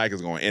show, Mike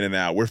is going in and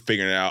out. We're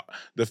figuring it out.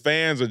 The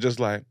fans are just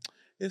like,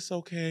 it's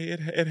okay,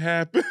 it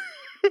happened.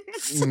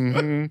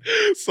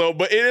 So,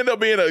 but it ended up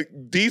being a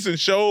decent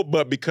show,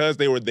 but because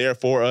they were there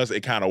for us,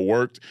 it kind of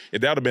worked.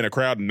 If that would have been a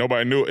crowd and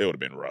nobody knew, it would have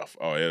been rough.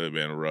 Oh, it would have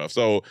been rough.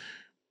 So,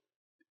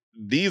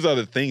 these are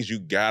the things you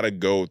gotta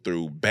go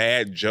through.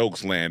 Bad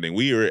jokes landing.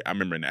 I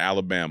remember in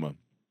Alabama,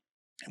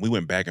 and we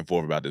went back and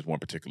forth about this one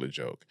particular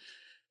joke.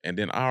 And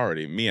then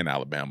me and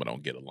Alabama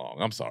don't get along.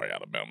 I'm sorry,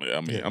 Alabama.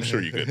 I mean, I'm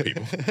sure you're good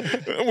people.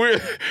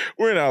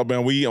 we're in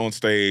Alabama. We on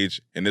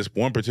stage, and this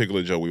one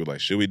particular joke, we were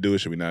like, should we do it?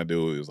 Should we not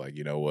do it? It was like,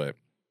 you know what?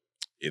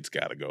 It's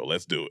gotta go.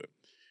 Let's do it.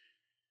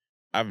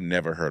 I've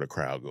never heard a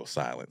crowd go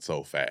silent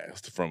so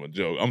fast from a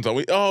joke. I'm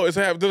talking, oh, it's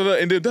happening,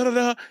 and then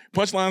da-da-da,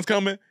 punchline's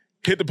coming,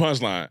 hit the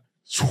punchline.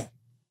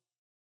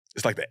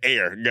 It's like the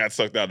air got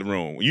sucked out of the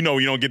room. You know,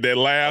 you don't get that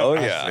loud.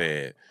 Oh, yeah. I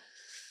said,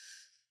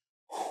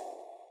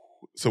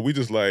 so we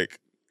just like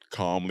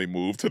calmly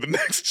moved to the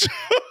next joke.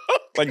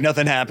 Like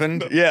nothing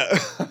happened? Yeah.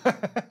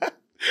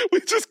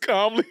 We just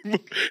calmly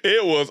moved.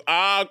 It was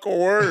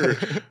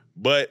awkward.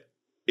 But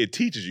it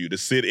teaches you to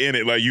sit in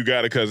it like you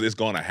got it because it's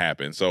going to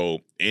happen. So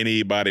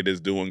anybody that's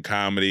doing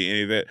comedy,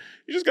 any of that,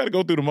 you just got to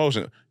go through the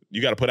motion.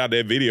 You got to put out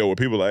that video where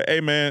people are like, hey,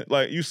 man,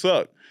 like, you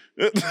suck.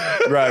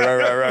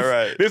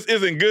 Right. This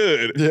isn't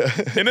good. Yeah.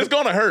 And it's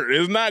going to hurt.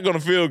 It's not going to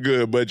feel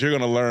good, but you're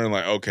going to learn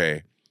like,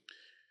 okay,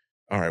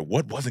 all right,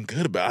 what wasn't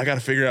good about it? I got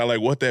to figure out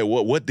like what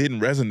didn't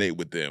resonate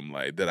with them.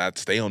 Like, did I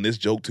stay on this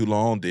joke too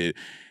long?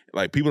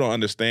 Like, people don't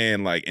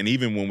understand, like, and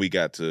even when we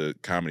got to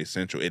Comedy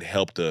Central, it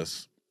helped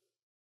us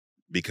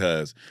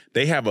because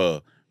they have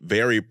a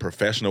very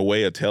professional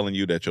way of telling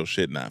you that your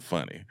shit not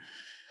funny.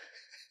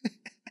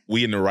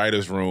 We in the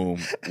writer's room,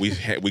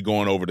 we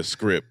going over the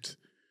script.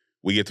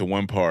 We get to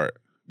one part,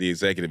 the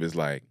executive is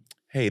like,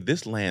 hey,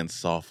 this lands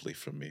softly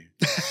for me.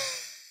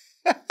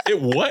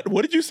 What?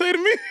 What did you say to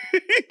me?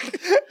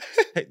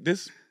 Hey,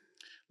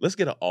 let's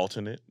get an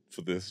alternate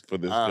for this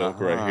joke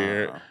right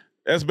here.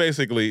 That's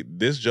basically,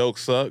 this joke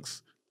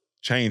sucks,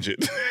 change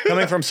it.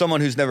 Coming from someone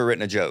who's never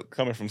written a joke.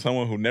 Coming from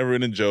someone who never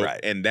written a joke.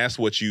 Right. And that's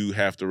what you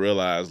have to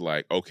realize,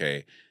 like,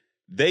 okay,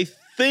 they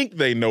think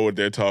they know what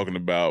they're talking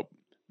about.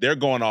 They're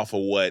going off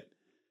of what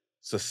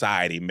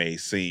society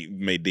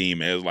may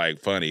deem as like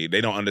funny.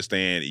 They don't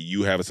understand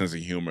you have a sense of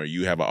humor.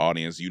 You have an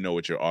audience. You know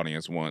what your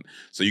audience want.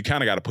 So you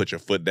kind of got to put your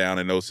foot down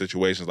in those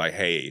situations. Like,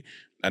 hey,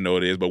 I know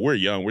it is, but we're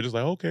young. We're just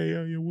like, okay,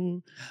 yeah,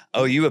 we'll.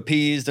 Oh, you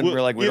appeased and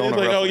we're like, we don't want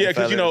to. Like, oh yeah,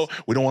 because you know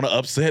we don't want to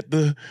upset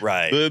the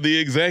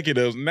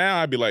executives. Now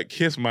I'd be like,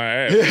 kiss my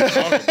ass. What are you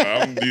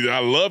talking about? I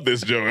love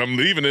this joke. I'm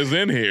leaving this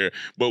in here,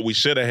 but we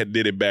should have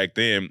did it back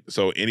then.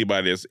 So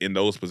anybody that's in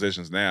those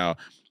positions now,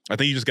 I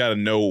think you just got to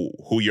know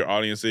who your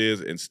audience is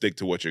and stick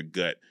to what your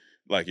gut,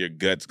 like your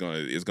gut's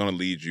is gonna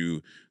lead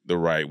you the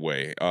right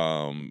way.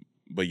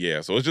 But yeah,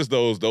 so it's just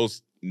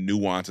those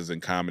nuances in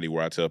comedy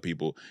where I tell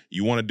people,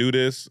 you want to do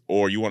this,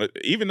 or you want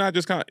to even not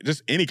just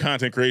any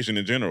content creation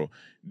in general,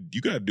 you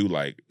got to do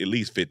like at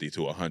least 50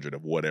 to 100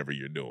 of whatever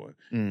you're doing.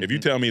 Mm-hmm. If you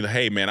tell me,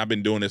 hey man, I've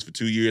been doing this for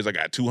 2 years, I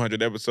got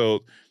 200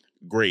 episodes,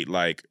 great.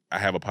 Like I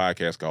have a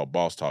podcast called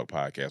Boss Talk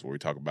Podcast where we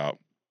talk about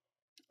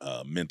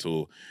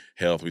mental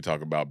health, we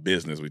talk about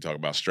business, we talk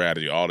about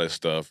strategy, all that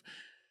stuff.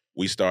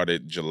 We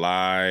started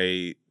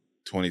January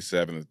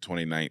 27th of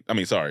 2019, and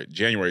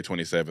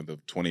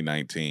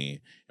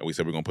we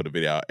said we're going to put a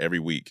video out every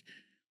week.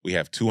 We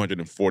have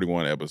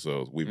 241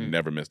 episodes. We've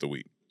never missed a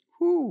week.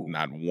 Whew.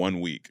 Not 1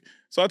 week.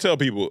 So I tell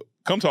people,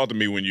 come talk to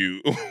me when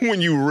you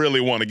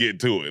really want to get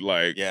to it.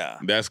 Like, yeah,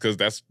 that's because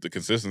that's the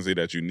consistency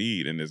that you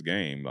need in this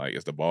game. Like,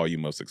 it's the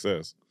volume of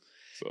success.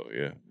 So,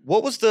 yeah.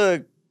 What was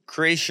the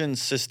creation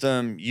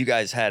system you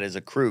guys had as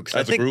a crew.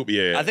 As a group,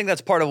 yeah. I think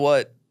that's part of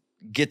what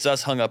gets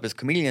us hung up as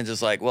comedians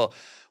is like, well,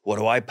 what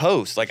do I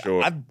post? Like,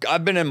 Sure.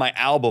 I've been in my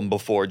album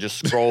before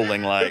just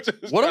scrolling like,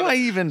 what do I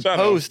even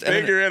post?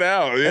 Figure it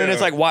out. Yeah. And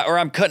it's like, why? Or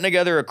I'm cutting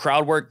together a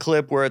crowd work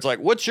clip where it's like,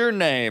 what's your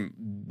name?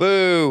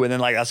 Boo. And then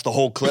like, that's the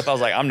whole clip. I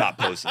was like, I'm not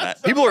posting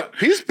that. People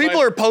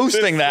are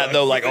posting that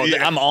though. Like, oh,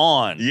 yeah. I'm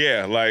on.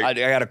 Yeah, like I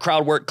got a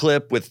crowd work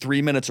clip with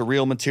 3 minutes of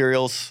real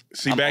materials.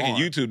 see, back in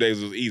YouTube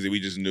days, it was easy. We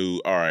just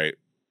knew, all right,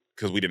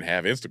 because we didn't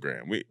have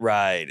Instagram.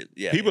 Right.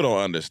 Yeah. People don't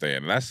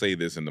understand, and I say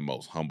this in the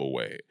most humble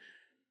way.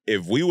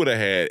 If we would have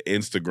had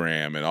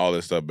Instagram and all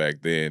this stuff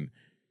back then,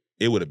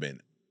 it would have been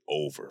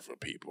over for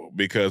people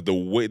because the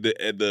way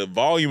the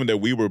volume that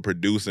we were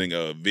producing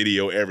a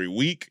video every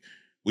week,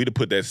 we'd have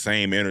put that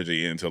same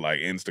energy into like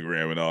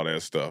Instagram and all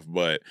that stuff.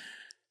 But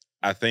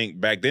I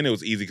think back then it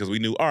was easy because we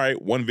knew, all right,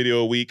 one video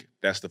a week,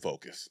 that's the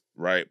focus,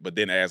 right? But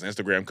then as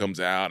Instagram comes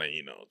out and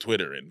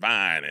Twitter and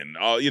Vine and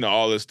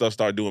all this stuff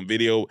start doing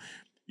video,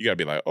 you gotta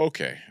be like,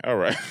 okay, all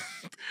right.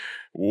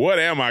 What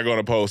am I going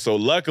to post? So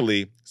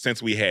luckily,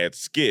 since we had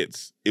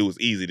skits, it was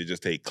easy to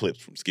just take clips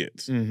from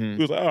skits. Mm-hmm. It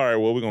was like, all right,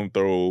 well, we're going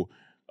to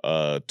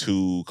throw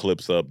 2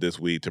 clips up this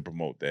week to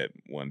promote that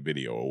one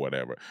video or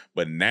whatever.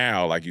 But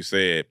now, like you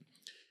said,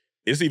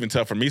 it's even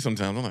tough for me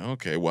sometimes. I'm like,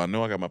 okay, well, I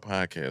know I got my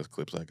podcast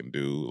clips I can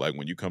do. Like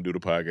when you come do the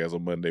podcast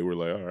on Monday, we're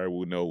like, all right,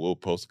 we'll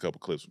post a couple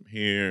clips from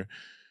here.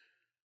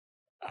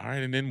 All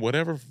right, and then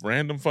whatever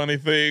random funny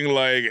thing,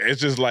 like,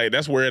 it's just like,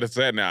 that's where it's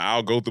at now.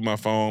 I'll go through my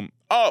phone.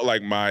 Oh,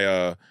 like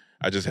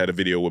I just had a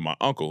video with my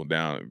uncle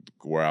down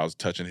where I was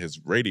touching his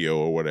radio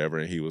or whatever,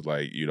 and he was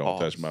like, you don't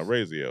touch my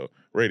radio.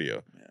 Yeah.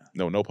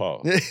 No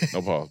pause.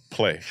 No pause.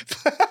 Play.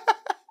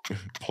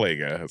 Play,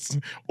 guys.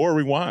 Or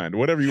rewind,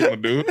 whatever you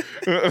want to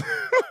do.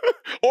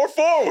 Or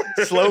forward.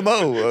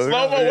 Slow-mo.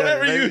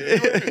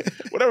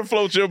 Whatever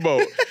floats your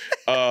boat.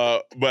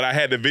 But I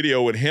had the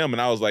video with him,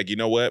 and I was like, you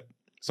know what?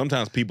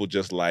 Sometimes people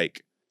just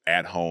like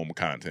at-home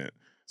content.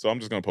 So I'm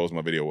just going to post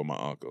my video with my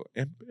uncle.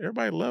 And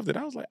everybody loved it.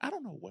 I was like, I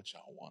don't know what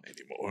y'all want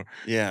anymore.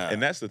 Yeah.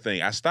 And that's the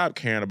thing. I stopped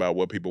caring about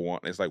what people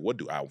want. It's like, what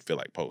do I feel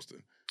like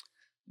posting?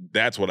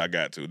 That's what I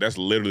got to. That's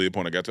literally the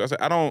point I got to. I said,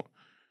 I'm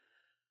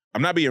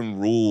not being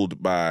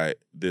ruled by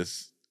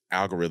this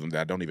algorithm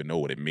that I don't even know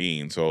what it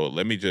means. So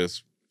let me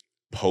just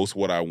post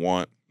what I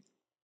want,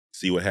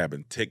 see what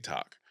happens.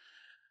 TikTok.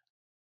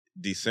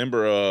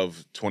 December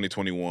of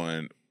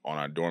 2021, on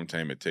our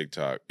Dormtainment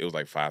TikTok, it was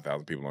like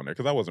 5,000 people on there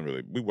because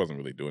we wasn't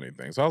really doing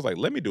anything. So I was like,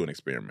 let me do an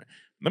experiment.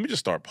 Let me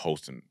just start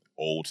posting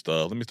old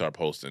stuff. Let me start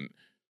posting.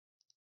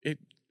 It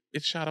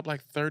shot up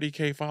like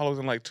 30K followers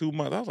in like 2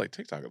 months. I was like,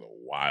 TikTok is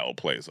a wild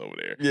place over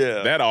there.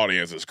 Yeah. That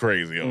audience is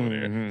crazy over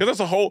there.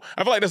 Because I feel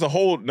like there's a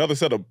whole nother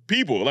set of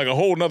people, like a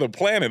whole nother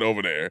planet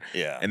over there.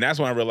 Yeah. And that's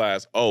when I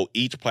realized,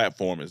 each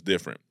platform is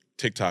different.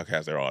 TikTok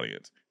has their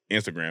audience.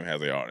 Instagram has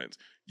their audience.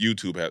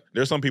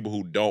 There's some people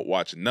who don't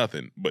watch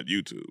nothing but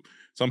YouTube.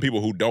 Some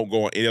people who don't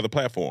go on any other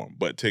platform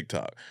but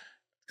TikTok.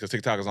 Because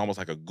TikTok is almost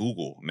like a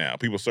Google now.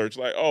 People search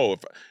like,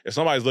 if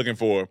somebody's looking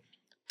for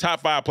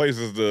top 5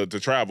 places to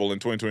travel in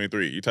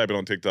 2023, you type it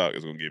on TikTok,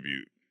 it's going to give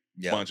you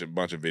a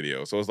bunch of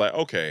videos. So it's like,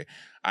 okay,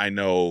 I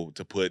know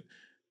to put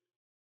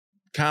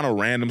kind of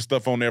random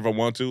stuff on there if I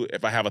want to.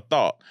 If I have a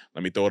thought,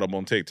 let me throw it up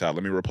on TikTok.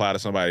 Let me reply to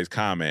somebody's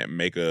comment,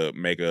 make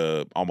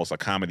a almost a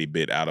comedy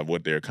bit out of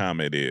what their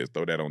comment is.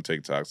 Throw that on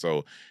TikTok.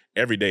 So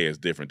every day is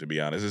different, to be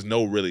honest. There's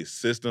no really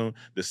system.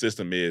 The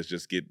system is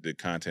just get the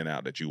content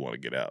out that you want to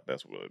get out.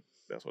 That's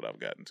what I've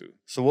gotten to.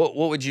 So what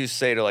would you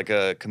say to like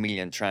a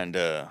comedian trying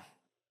to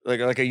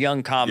like a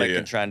young comic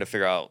and trying to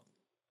figure out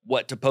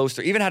what to post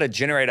or even how to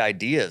generate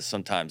ideas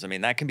sometimes? I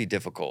mean, that can be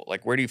difficult.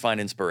 Like, where do you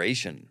find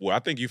inspiration? Well, I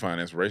think you find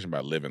inspiration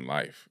by living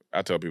life.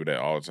 I tell people that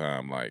all the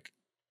time. Like,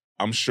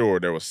 I'm sure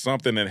there was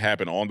something that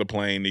happened on the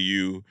plane to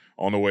you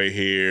on the way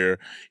here,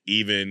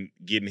 even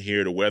getting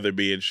here, the weather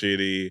being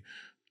shitty,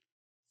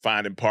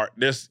 finding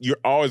this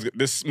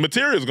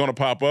material is going to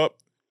pop up.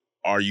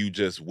 Are you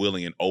just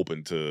willing and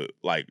open to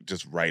like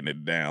just writing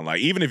it down?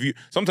 Like, even if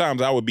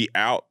sometimes I would be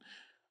out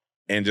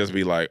and just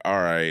be like,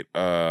 all right,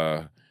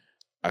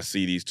 I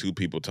see these 2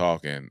 people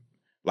talking.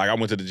 Like, I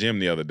went to the gym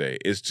the other day.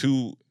 It's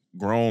 2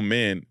 grown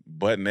men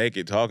butt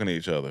naked talking to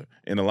each other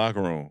in the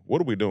locker room.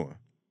 What are we doing?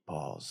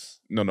 Balls.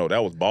 No,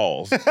 that was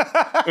balls.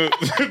 I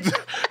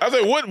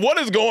said, what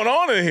is going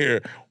on in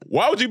here?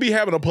 Why would you be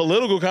having a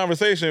political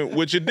conversation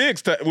with your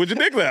dicks out?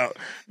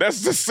 That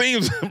just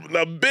seems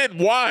a bit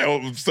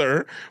wild,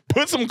 sir.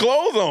 Put some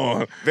clothes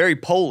on. Very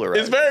polar.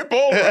 It's very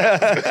polar.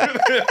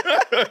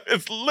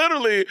 It's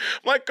literally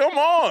like, come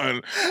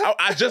on.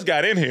 I just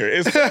got in here.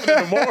 It's 7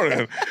 in the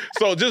morning.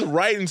 So just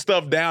writing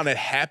stuff down that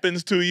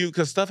happens to you,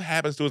 because stuff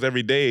happens to us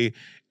every day,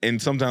 and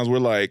sometimes we're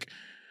like,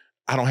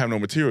 I don't have no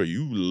material.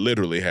 You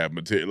literally have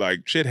material.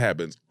 Like, shit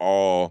happens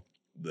all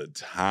the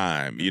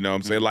time. You know what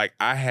I'm saying? Like,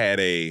 I had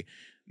a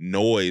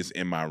noise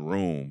in my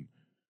room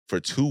for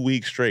 2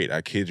 weeks straight.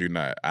 I kid you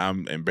not.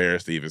 I'm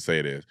embarrassed to even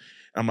say this.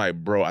 I'm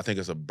like, bro, I think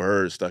it's a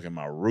bird stuck in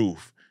my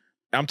roof.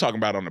 I'm talking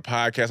about it on the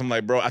podcast. I'm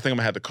like, bro, I think I'm going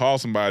to have to call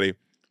somebody.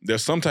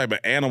 there's some type of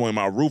animal in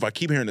my roof. I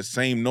keep hearing the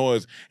same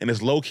noise, and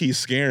it's low-key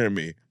scaring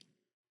me.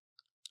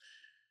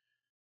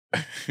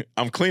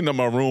 I'm cleaning up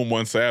my room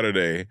one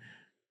Saturday,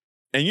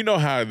 and you know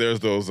how there's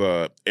those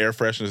air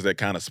fresheners that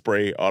kind of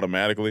spray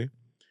automatically?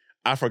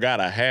 I forgot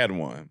I had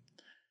one,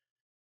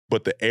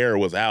 but the air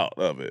was out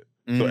of it.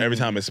 So every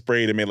time it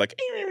sprayed, it made like...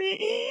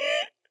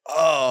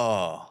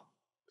 Oh.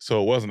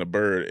 So it wasn't a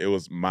bird. It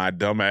was my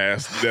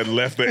dumbass that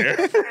left the air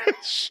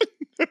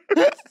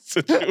freshener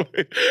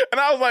situation. And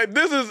I was like,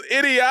 this is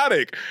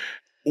idiotic.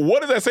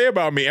 What does that say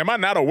about me? Am I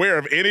not aware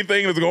of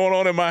anything that's going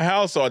on in my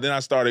house? So then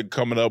I started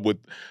coming up with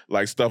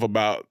like stuff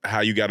about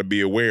how you got to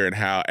be aware and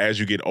how as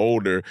you get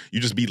older, you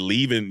just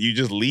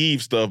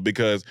leave stuff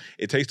because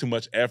it takes too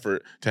much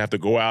effort to have to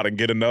go out and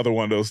get another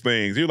one of those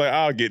things. You're like,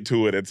 I'll get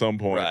to it at some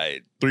point.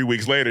 Right. 3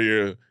 weeks later,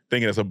 you're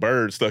thinking it's a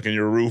bird stuck in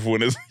your roof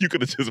when you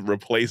could have just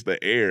replaced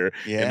the air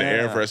in the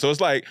air freshener. So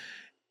it's like,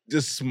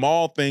 just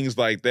small things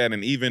like that.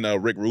 And even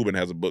Rick Rubin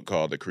has a book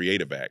called The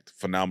Creative Act.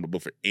 Phenomenal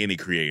book for any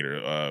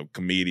creator,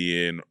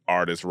 comedian,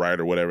 artist,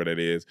 writer, whatever that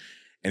is.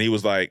 And he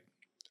was like,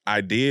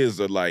 ideas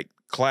are like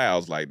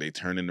clouds, like they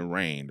turn into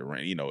rain. The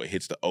rain, it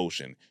hits the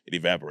ocean, it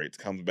evaporates,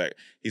 comes back.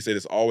 He said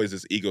it's always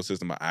this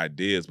ecosystem of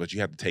ideas, but you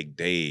have to take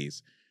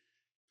days.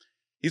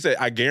 He said,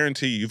 I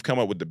guarantee you've come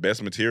up with the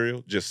best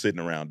material just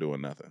sitting around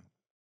doing nothing.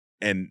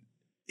 And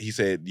he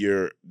said,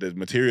 the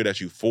material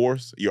that you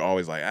force, you're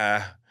always like,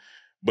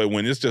 But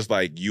when it's just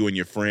like you and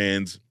your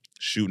friends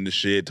shooting the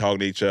shit, talking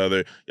to each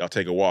other, y'all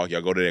take a walk,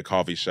 y'all go to that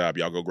coffee shop,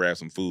 y'all go grab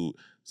some food,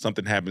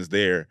 something happens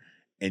there,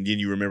 and then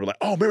you remember like,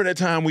 oh, remember that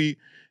time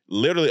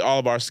literally all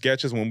of our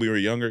sketches when we were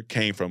younger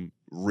came from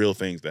real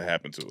things that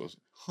happened to us.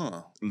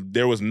 Huh.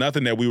 There was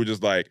nothing that we were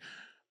just like,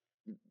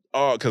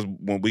 oh, because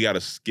when we got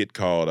a skit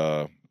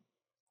called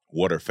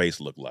What Her Face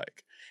Looked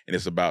Like. And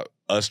it's about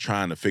us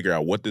trying to figure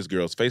out what this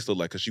girl's face looked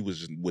like because she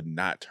would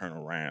not turn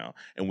around.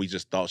 And we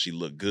just thought she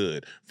looked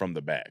good from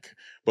the back.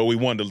 But we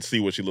wanted to see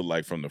what she looked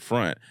like from the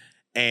front.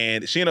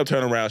 And she ended up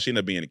turning around. She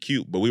ended up being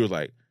cute. But we was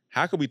like,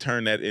 how could we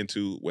turn that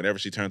into whenever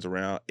she turns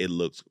around, it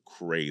looks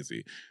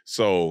crazy.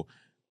 So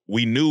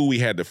we knew we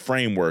had the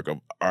framework of,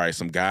 all right,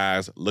 some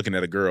guys looking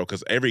at a girl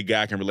because every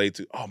guy can relate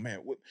to, oh, man,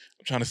 I'm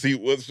trying to see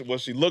what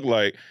she looked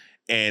like.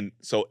 And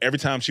so every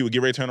time she would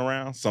get ready to turn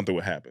around, something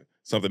would happen.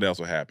 Something else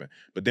would happen.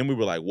 But then we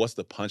were like, what's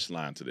the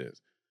punchline to this?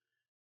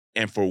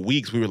 And for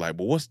weeks, we were like,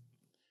 well,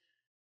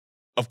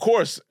 of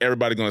course,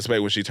 everybody's going to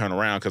expect when she turned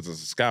around because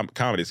it's a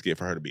comedy skit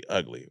for her to be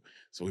ugly.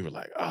 So we were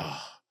like,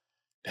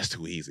 that's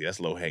too easy.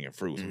 That's low-hanging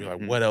fruit. So we were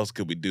like, what else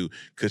could we do?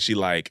 Could she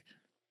like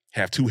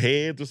have two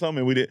heads or something?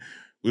 And we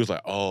was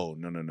like, oh,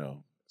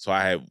 no. So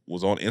I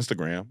was on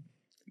Instagram,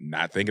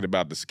 not thinking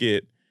about the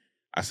skit.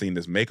 I seen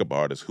this makeup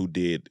artist who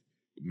did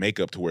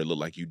makeup to where it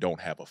looked like you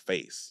don't have a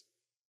face.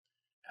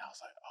 And I was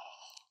like,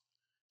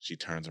 she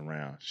turns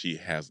around. She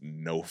has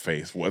no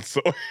face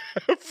whatsoever.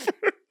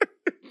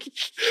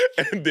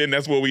 And then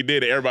that's what we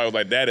did. Everybody was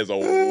like, that is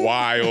a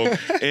wild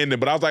ending.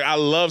 But I was like, I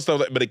love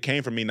stuff. But it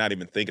came from me not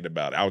even thinking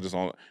about it. I was just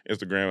on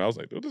Instagram. I was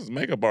like, oh, this is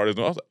makeup artist.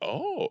 And I was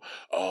like,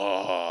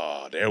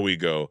 oh, there we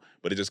go.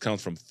 But it just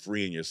comes from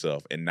freeing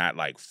yourself and not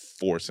like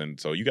forcing.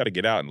 So you got to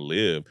get out and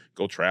live.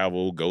 Go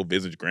travel. Go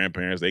visit your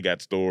grandparents. They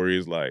got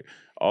stories like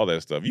all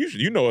that stuff.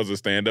 You know, as a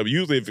stand-up,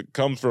 usually if it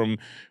comes from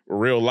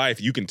real life,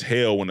 you can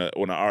tell when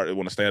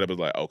a stand-up is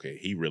like, okay,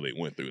 he really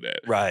went through that.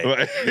 Right.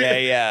 Like,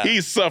 yeah.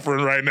 He's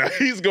suffering right now.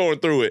 He's going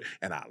through it,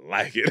 and I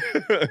like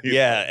it.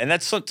 Yeah, and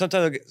that's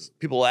sometimes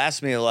people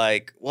ask me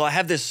like, well, I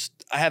have this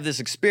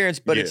experience,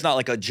 but it's not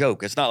like a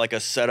joke. It's not like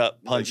a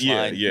setup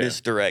punchline,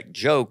 misdirect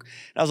joke.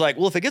 And I was like,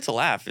 well, if it gets a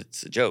laugh,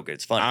 it's a joke.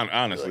 It's funny.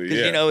 Honestly,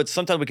 because it's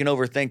sometimes we can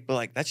overthink, but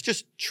like that's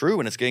just true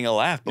and it's getting a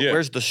laugh. But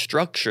where's the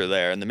structure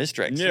there and the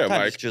misdirect? Yeah, sometimes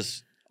like, it's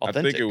just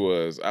authentic. I think it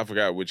was, I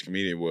forgot which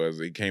comedian it was.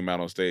 He came out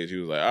on stage. He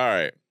was like, all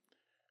right,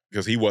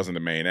 because he wasn't the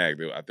main act.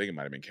 I think it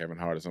might have been Kevin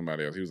Hart or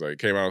somebody else. He was like,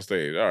 came out on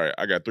stage. All right,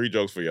 I got 3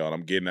 jokes for y'all and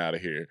I'm getting out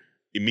of here.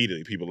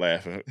 Immediately, people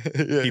laughing.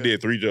 He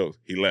did 3 jokes.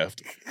 He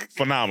left.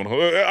 Phenomenal.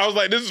 I was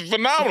like, this is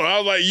phenomenal. I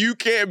was like, you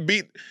can't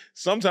beat.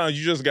 Sometimes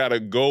you just got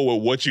to go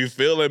with what you're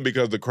feeling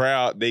because the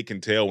crowd, they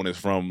can tell when it's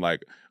from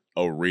like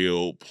a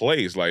real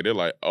place. Like they're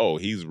like, oh,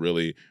 he's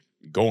really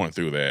going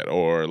through that.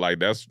 Or like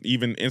that's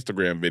even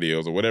Instagram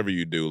videos or whatever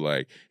you do.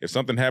 Like if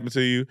something happened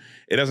to you,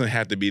 it doesn't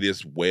have to be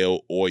this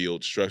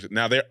well-oiled structure.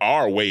 Now, there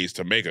are ways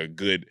to make a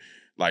good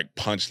like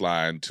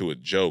punchline to a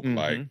joke.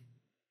 Like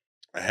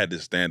I had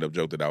this stand-up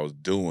joke that I was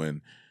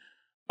doing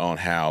on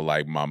how,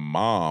 like, my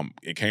mom,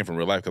 it came from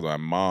real life because my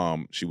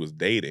mom, she was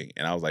dating.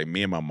 And I was like,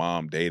 me and my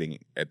mom dating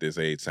at this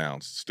age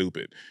sounds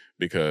stupid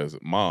because,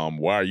 Mom,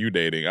 why are you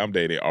dating? I'm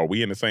dating. Are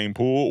we in the same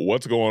pool?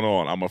 What's going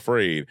on? I'm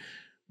afraid.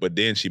 But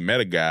then she met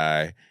a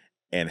guy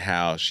and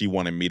how she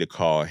wanted me to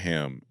call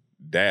him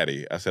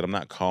daddy. I said, I'm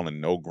not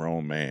calling no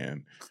grown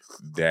man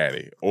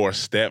daddy or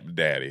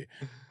stepdaddy.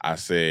 I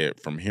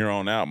said, from here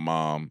on out,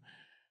 Mom,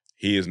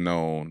 he is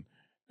known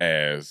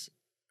as...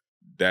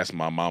 that's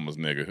my mama's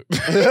nigga.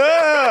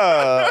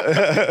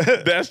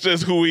 That's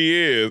just who he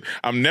is.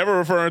 I'm never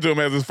referring to him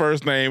as his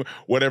first name,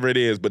 whatever it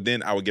is. But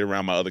then I would get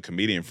around my other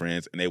comedian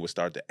friends and they would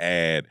start to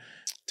add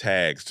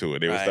tags to it.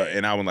 They would Right. start,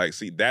 and I was like,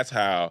 see, that's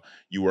how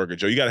you work a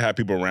joke. You got to have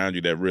people around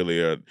you that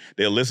really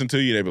they'll listen to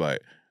you. They'll be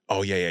like,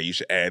 oh yeah, you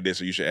should add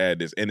this or you should add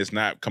this. And it's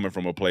not coming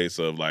from a place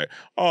of like,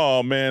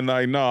 oh man,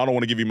 like, no, I don't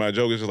want to give you my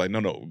joke. It's just like,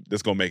 no,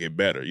 this gonna make it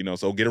better.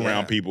 So get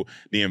around people.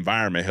 The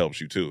environment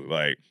helps you too.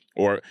 Like,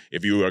 or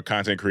if you are a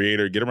content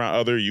creator, get around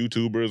other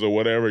YouTubers or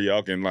whatever.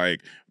 Y'all can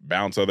like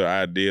bounce other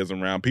ideas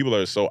around. People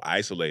are so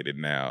isolated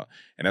now.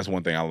 And that's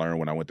one thing I learned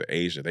when I went to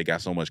Asia. They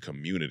got so much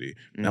community.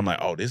 And I'm like,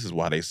 oh, this is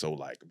why they so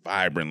like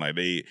vibrant. Like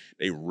they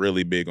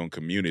really big on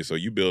community. So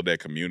you build that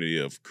community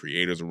of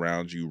creators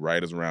around you,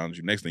 writers around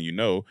you. Next thing you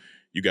know,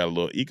 you got a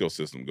little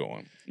ecosystem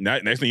going.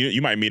 Next thing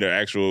you might meet an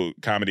actual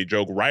comedy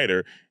joke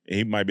writer, and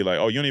he might be like,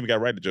 oh, you don't even got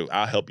to write the jokes.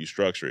 I'll help you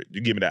structure it. You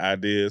give me the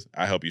ideas,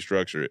 I'll help you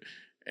structure it.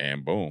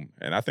 And boom.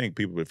 And I think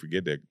people would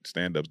forget that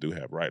stand-ups do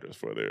have writers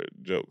for their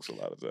jokes a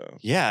lot of times.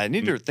 Yeah, I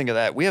need to think of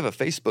that. We have a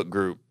Facebook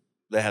group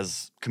that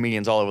has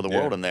comedians all over the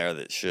world in there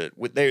that should.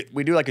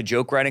 We do like a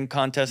joke writing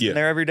contest in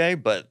there every day,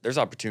 but there's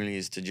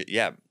opportunities to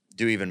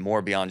do even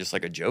more beyond just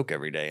like a joke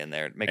every day in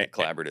there. Make it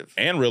collaborative.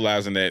 And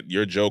realizing that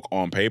your joke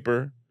on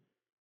paper,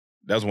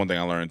 that's one thing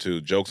I learned too.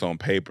 Jokes on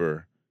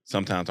paper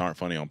sometimes aren't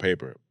funny on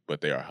paper,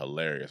 but they are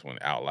hilarious when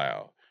out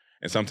loud.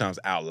 And sometimes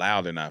out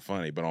loud they're not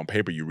funny, but on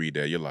paper you read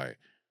that, you're like,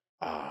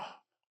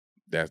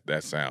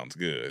 that sounds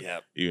good.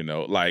 Yep.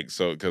 Like,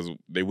 so, because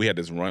we had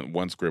this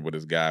one script where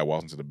this guy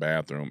walks into the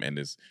bathroom and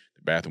the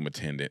bathroom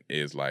attendant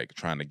is like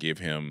trying to give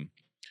him,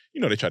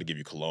 they try to give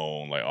you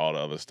cologne, like all the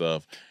other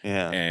stuff.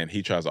 Yeah. And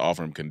he tries to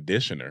offer him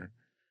conditioner.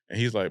 And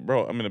he's like,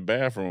 bro, I'm in the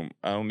bathroom.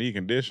 I don't need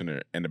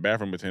conditioner. And the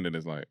bathroom attendant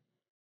is like,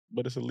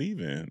 but it's a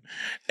leave-in.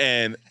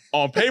 And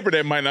on paper,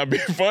 that might not be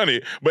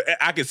funny, but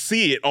I could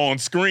see it on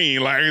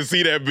screen. Like, I can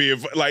see that being,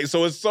 like,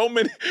 so it's so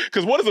many,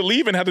 because what does a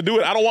leave-in have to do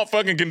with it? I don't want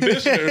fucking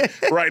conditioner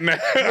right now.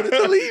 But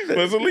it's a leave-in. But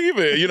it's a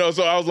leave-in,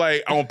 so I was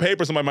like, on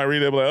paper, somebody might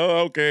read it, be like, oh,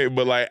 okay.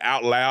 But like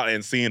out loud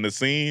and seeing the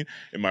scene,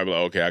 it might be like,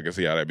 okay, I can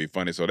see how that'd be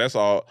funny. So that's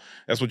what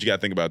you got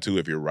to think about too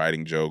if you're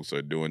writing jokes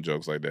or doing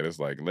jokes like that. It's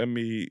like, let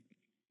me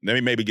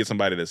maybe get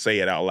somebody to say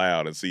it out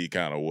loud and see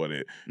kind of what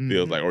it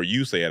feels like. Or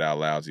you say it out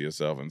loud to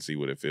yourself and see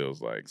what it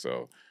feels like.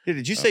 So, Hey,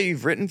 did you say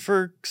you've written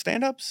for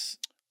stand-ups?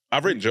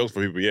 I've written jokes for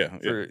people,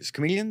 For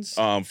comedians?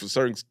 For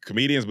certain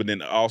comedians, but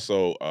then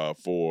also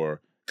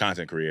for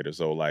content creators.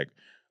 So like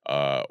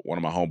one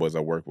of my homeboys, I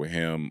worked with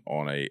him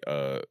on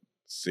a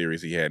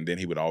series he had, and then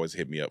he would always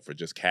hit me up for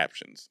just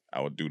captions. I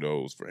would do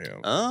those for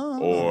him.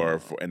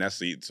 And that's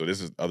so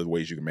this is other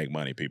ways you can make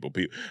money, people.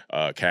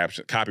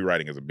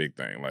 Copywriting is a big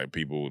thing. Like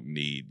people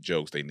need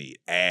jokes, they need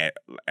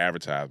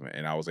advertisement,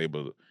 and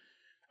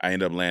I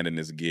ended up landing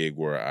this gig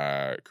where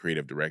I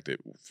creative directed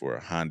for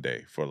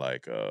Hyundai for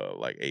like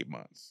 8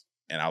 months.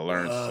 And I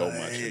learned so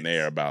much in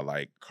there about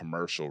like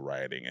commercial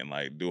writing and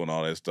like doing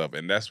all that stuff.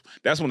 And that's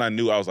when I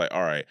knew I was like,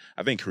 all right,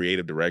 I think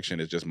creative direction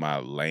is just my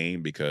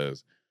lane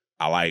because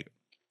I like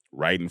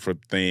writing for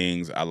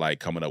things. I like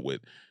coming up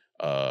with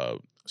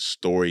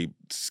story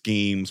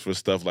schemes for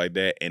stuff like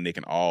that. And they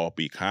can all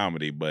be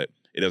comedy, but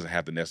it doesn't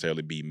have to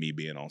necessarily be me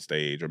being on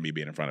stage or me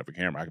being in front of a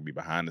camera. I can be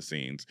behind the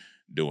scenes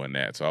doing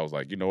that. So I was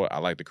like, you know what? I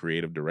like the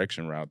creative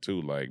direction route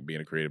too, like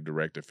being a creative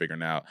director,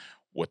 figuring out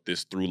what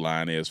this through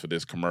line is for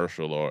this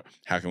commercial or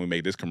how can we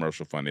make this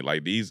commercial funny.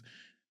 Like these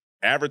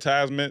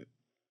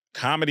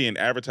comedy and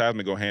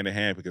advertisement go hand in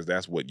hand because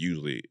that's what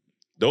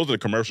those are the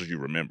commercials you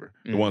remember,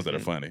 the ones that are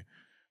funny.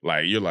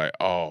 Like, you're like,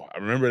 oh, I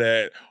remember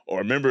that, or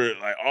remember,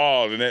 like,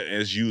 oh, and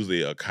it's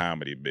usually a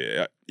comedy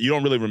bit. You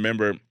don't really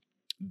remember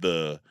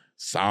the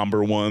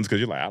somber ones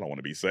because you're like, I don't want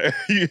to be sad.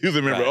 You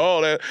usually remember,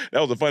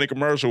 that was a funny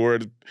commercial where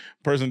the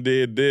person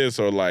did this,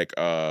 or like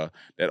that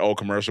old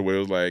commercial where it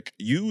was like,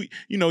 you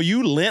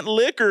lent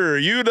liquor.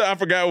 I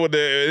forgot what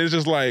it's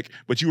just like,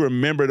 but you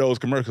remember those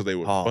commercials, they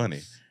were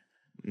funny.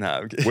 No,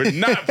 I'm kidding. We're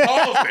not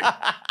pausing.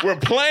 We're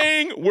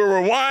playing, we're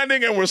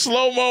rewinding, and we're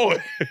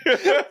slow-moing.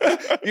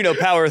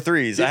 Power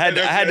threes. I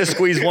had to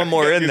squeeze one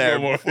more in there.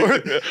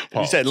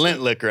 You said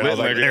lint liquor, and I was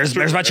like,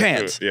 there's my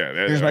chance.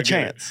 There's my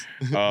chance.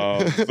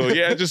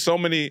 Just so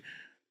many.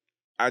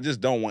 I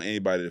just don't want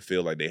anybody to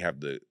feel like they have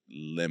to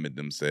limit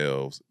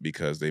themselves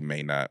because they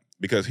may not.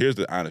 Because here's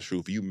the honest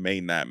truth. You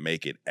may not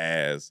make it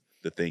as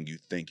the thing you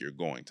think you're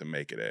going to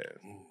make it as.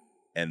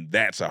 And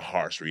that's a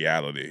harsh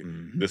reality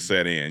to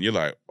set in. You're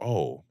like,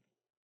 oh,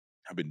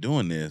 I've been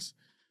doing this,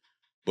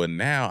 but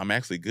now I'm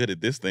actually good at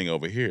this thing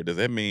over here. Does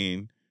that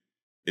mean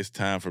it's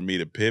time for me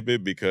to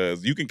pivot?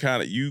 Because you can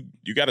kind of, you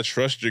got to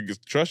trust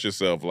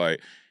yourself.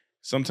 Like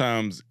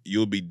sometimes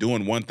you'll be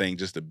doing one thing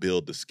just to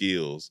build the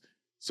skills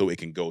so it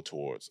can go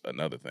towards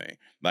another thing.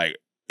 Like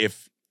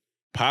if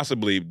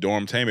possibly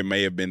Dormtainment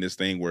may have been this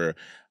thing where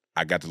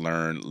I got to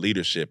learn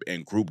leadership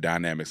and group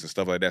dynamics and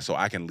stuff like that so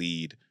I can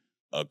lead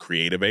a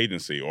creative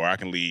agency, or I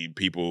can lead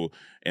people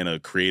in a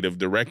creative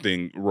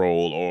directing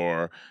role,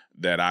 or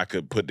that I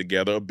could put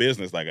together a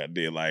business like I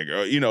did, like,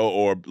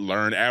 or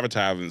learn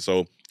advertising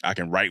so I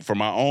can write for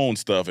my own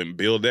stuff and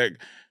build that.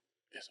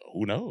 So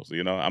who knows?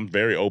 You know, I'm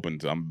very open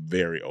to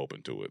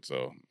it.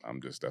 So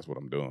that's what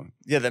I'm doing.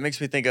 Yeah, that makes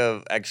me think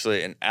of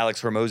actually an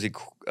Alex Hormozy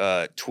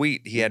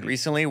tweet he had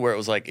recently where it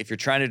was like, if you're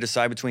trying to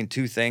decide between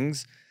two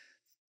things,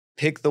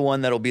 pick the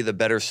one that'll be the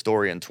better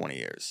story in 20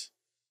 years.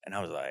 And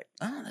I was like,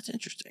 oh, that's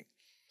interesting.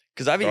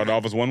 Because I've started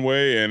off as one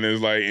way, and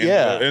it's like,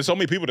 and so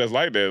many people that's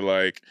like that,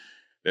 like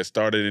that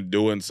started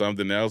doing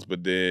something else,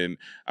 but then,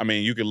 I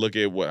mean, you can look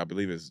at what I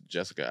believe is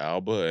Jessica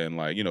Alba, and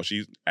like, you know,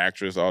 she's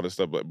actress, all this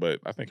stuff, but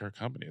I think her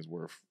company is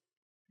worth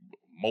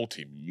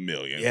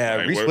multi-million. Yeah,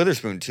 like, Reese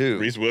Witherspoon too.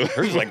 Reese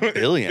Witherspoon. Hers like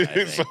billion, I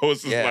think. So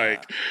it's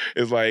just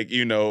it's like,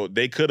 you know,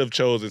 they could have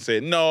chosen and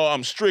said, no,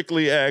 I'm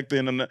strictly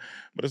acting,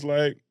 but it's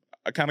like,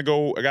 I got to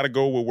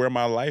go with where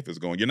my life is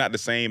going. You're not the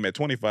same at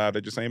 25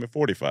 that you're the same at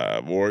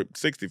 45 or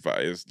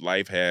 65.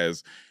 Life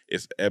has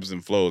its ebbs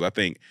and flows. I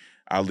think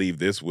I'll leave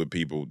this with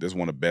people. This is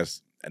one of the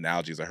best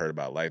analogies I heard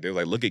about life. They're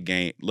like, look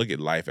at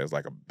life as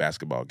like a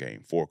basketball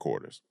game, 4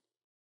 quarters.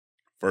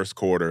 First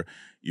quarter,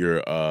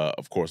 you're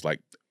of course, like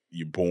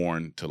you're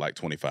born to like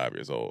 25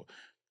 years old.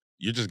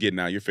 You're just getting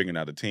out, you're figuring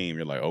out the team.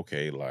 You're like,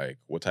 okay, like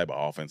what type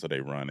of offense are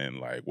they running?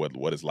 Like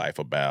what is life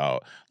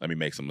about? Let me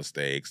make some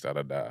mistakes,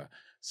 da-da-da.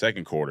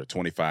 Second quarter,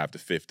 25 to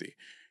 50.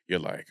 You're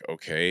like,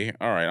 okay,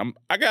 all right,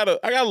 I got a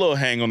little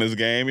hang on this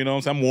game, you know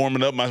what I'm saying? I'm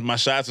warming up, my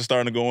shots are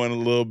starting to go in a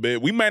little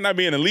bit. We might not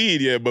be in the lead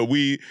yet, but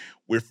we're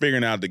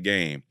figuring out the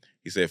game.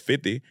 He said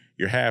 50,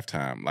 you're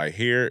halftime. Like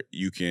here,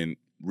 you can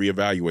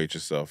reevaluate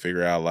yourself,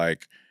 figure out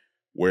like,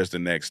 where's the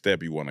next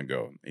step you want to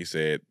go? He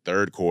said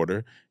third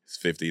quarter, it's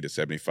 50 to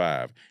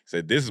 75. He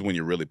said, this is when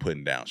you're really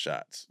putting down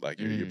shots. Like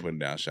you're putting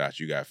down shots.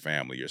 You got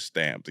family. You're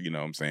stamped. You know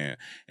what I'm saying?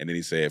 And then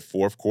he said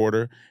fourth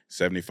quarter,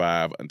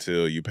 75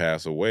 until you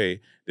pass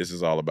away. This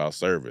is all about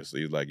service.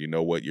 He's like, you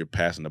know what? You're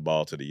passing the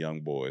ball to the young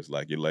boys.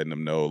 Like you're letting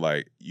them know,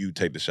 like, you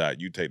take the shot.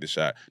 You take the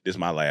shot. This is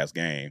my last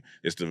game.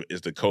 It's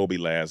the Kobe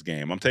last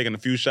game. I'm taking a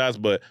few shots,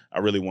 but I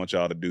really want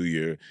y'all to do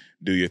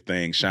your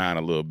thing, shine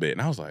a little bit.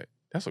 And I was like,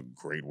 that's a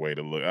great way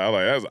to look. I was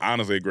like, that's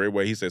honestly a great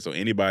way. He said, so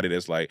anybody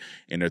that's like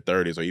in their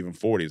 30s or even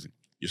 40s,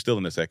 you're still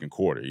in the second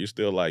quarter. You're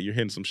still like, you're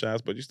hitting some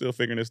shots, but you're still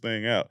figuring this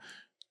thing out.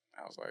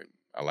 I was like,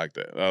 I like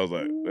that. I was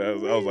like,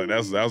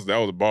 that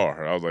was a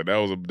bar. I was like,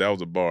 that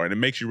was a bar. And it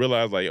makes you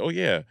realize like, oh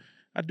yeah,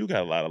 I do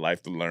got a lot of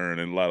life to learn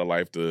and a lot of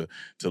life to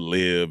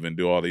live and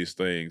do all these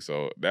things.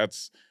 So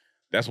that's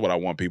what I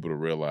want people to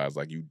realize.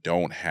 Like, you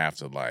don't have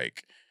to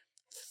like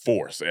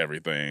force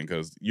everything,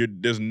 because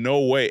there's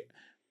no way.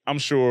 I'm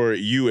sure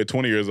you at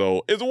 20 years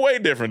old is way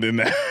different than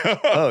that.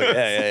 Oh,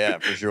 yeah,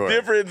 for sure.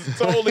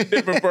 Totally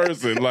different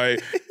person.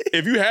 Like,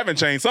 if you haven't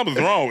changed, something's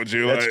wrong with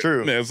you. That's like,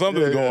 true. Man,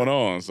 something's going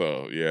on.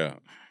 So, yeah.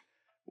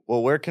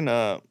 Well, where can,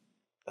 that's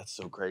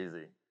so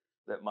crazy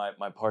that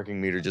my parking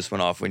meter just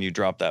went off when you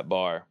dropped that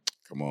bar.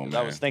 Come on, man.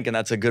 I was thinking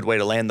that's a good way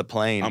to land the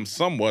plane. I'm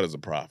somewhat of a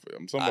prophet,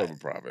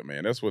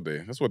 man. That's what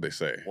they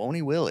say. Won't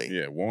he, will he?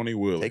 Yeah, won't he,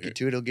 will he? Take you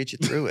to it, he'll get you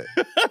through it.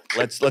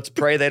 Let's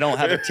pray they don't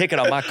have a ticket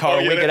on my car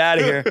when we get out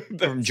of here.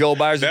 From Joel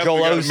Byers to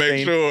Joel Osteen.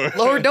 Make sure.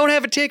 Lord, don't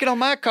have a ticket on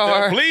my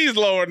car. Please,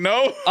 Lord,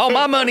 no. All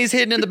my money's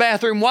hidden in the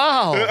bathroom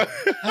wall.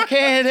 I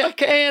can't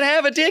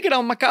have a ticket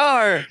on my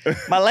car.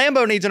 My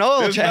Lambo needs an oil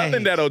There's change.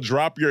 Nothing that'll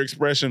drop your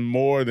expression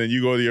more than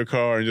you go to your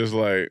car and just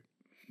like,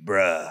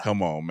 bruh,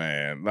 come on,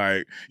 man.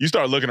 Like, you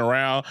start looking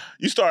around,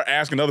 you start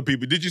asking other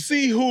people, did you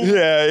see who?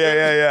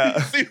 Yeah. Did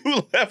you see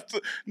who left?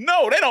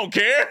 No, they don't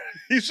care.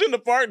 You shouldn't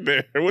have parked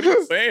there. What are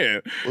you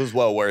saying? It was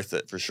well worth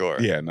it for sure.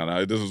 Yeah,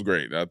 no, this was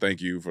great. Thank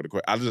you for the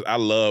question. I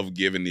love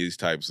giving these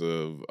types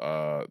of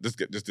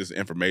just this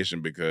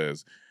information,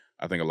 because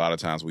I think a lot of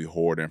times we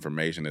hoard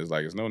information. It's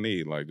like, it's no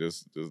need. Like,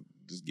 just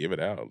give it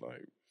out.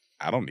 Like,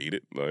 I don't need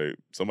it. Like,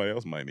 somebody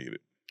else might need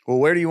it. Well,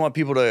 where do you want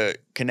people to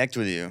connect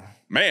with you?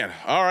 Man,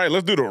 all right,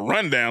 let's do the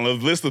rundown.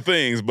 Let's list the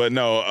things. But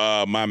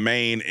no, my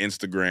main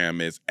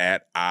Instagram is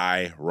at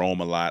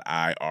iRomealot,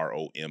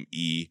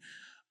 IROME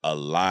a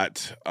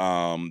lot.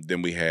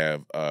 Then we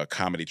have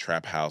Comedy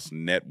Trap House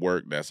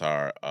Network. That's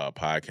our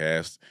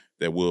podcast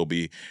that will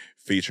be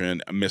featuring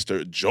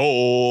Mr.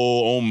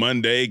 Joel on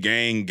Monday,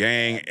 gang.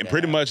 And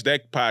pretty much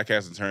that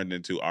podcast has turned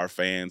into our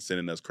fans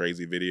sending us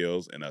crazy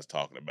videos and us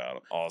talking about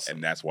them. Awesome.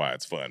 And that's why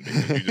it's fun.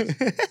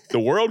 Because the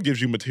world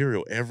gives you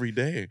material every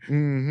day.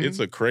 Mm-hmm. It's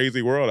a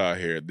crazy world out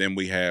here. Then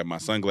we have my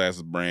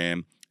sunglasses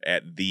brand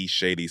at The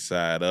Shady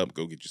Side Up.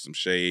 Go get you some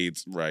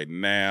shades right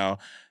now.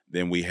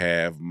 Then we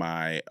have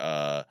my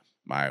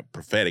my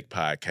prophetic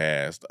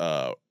podcast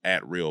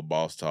at Real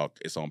Boss Talk.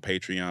 It's on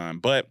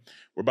Patreon, but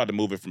we're about to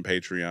move it from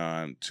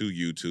Patreon to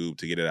YouTube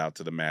to get it out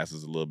to the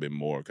masses a little bit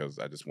more, because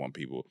I just want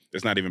people,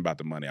 it's not even about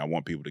the money. I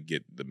want people to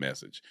get the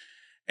message.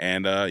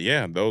 And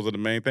yeah, those are the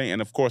main thing.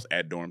 And of course,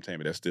 at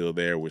Dormtainment, that's still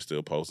there. We're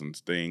still posting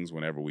things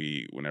whenever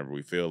we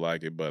feel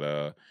like it.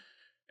 But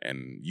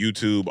and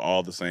YouTube,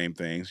 all the same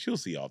things. You'll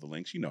see all the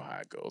links. You know how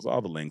it goes.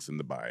 All the links in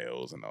the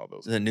bios and all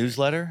those. The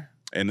newsletter?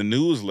 And the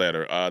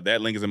newsletter,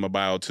 that link is in my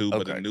bio too,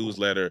 but the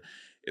newsletter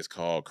is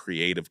called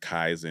Creative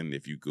Kaizen.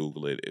 If you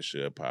Google it, it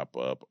should pop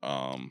up.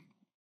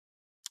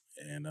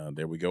 And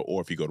there we go.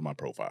 Or if you go to my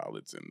profile,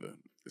 it's in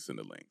It's in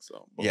the link.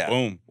 So Yeah.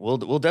 boom. We'll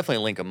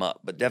definitely link them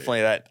up, but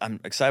definitely that I'm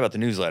excited about the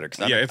newsletter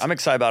because Yeah, I'm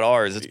excited about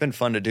ours. It's been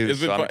fun to do. It's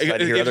been So I'm fun. excited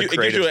to hear other It gives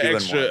creatives you an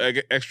doing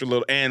one. extra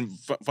little. And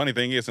funny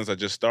thing is, since I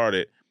just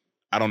started,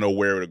 I don't know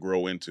where it'll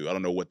grow into. I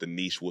don't know what the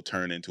niche will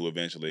turn into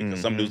eventually. Because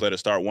some newsletters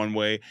start one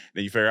way,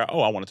 then you figure out, oh,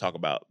 I want to talk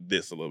about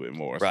this a little bit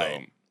more. Right.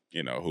 So,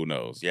 you know, who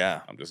knows?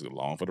 Yeah. I'm just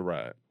along for the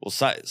ride. Well,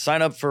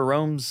 sign up for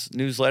Rome's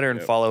newsletter and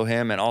Yep. follow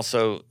him, and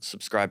also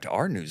subscribe to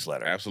our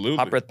newsletter. Absolutely.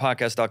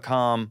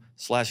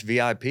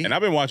 HotBreathPodcast.com/VIP. And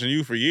I've been watching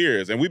you for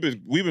years, and we've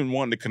been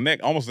wanting to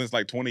connect almost since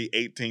like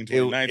 2018,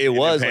 2019. It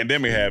was the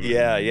pandemic happened.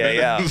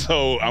 Yeah.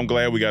 So I'm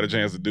glad we got a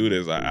chance to do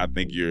this. I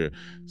think you're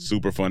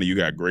super funny. You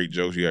got great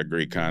jokes. You got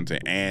great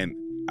content, and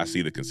I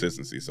see the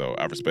consistency. So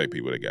I respect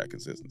people that got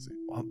consistency.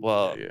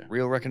 Well, Yeah.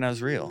 real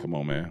recognize real. Come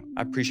on, man.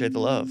 I appreciate the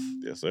love.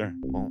 Yes, sir.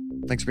 Well,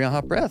 thanks for being on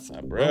Hot Breath.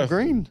 Hot Rome Breath.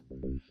 Green.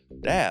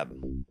 Dab.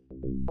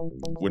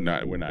 We're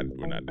not. We're not dabbing?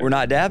 We're not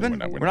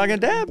We're not gonna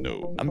dab?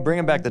 No. I'm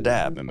bringing back the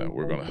dab. No,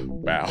 we're gonna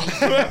bow.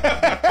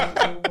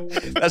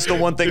 That's the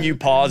one thing you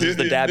pause is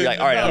the dab. You're like,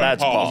 all right, now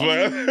that's pause.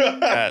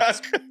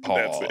 That's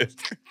pause. That's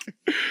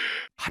it.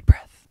 Hot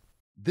Breath.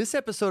 This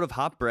episode of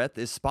Hot Breath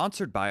is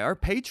sponsored by our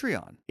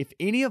Patreon. If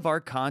any of our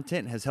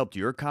content has helped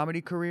your comedy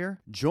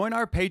career, join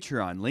our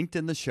Patreon linked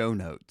in the show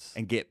notes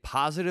and get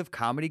positive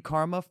comedy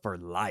karma for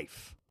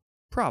life.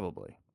 Probably.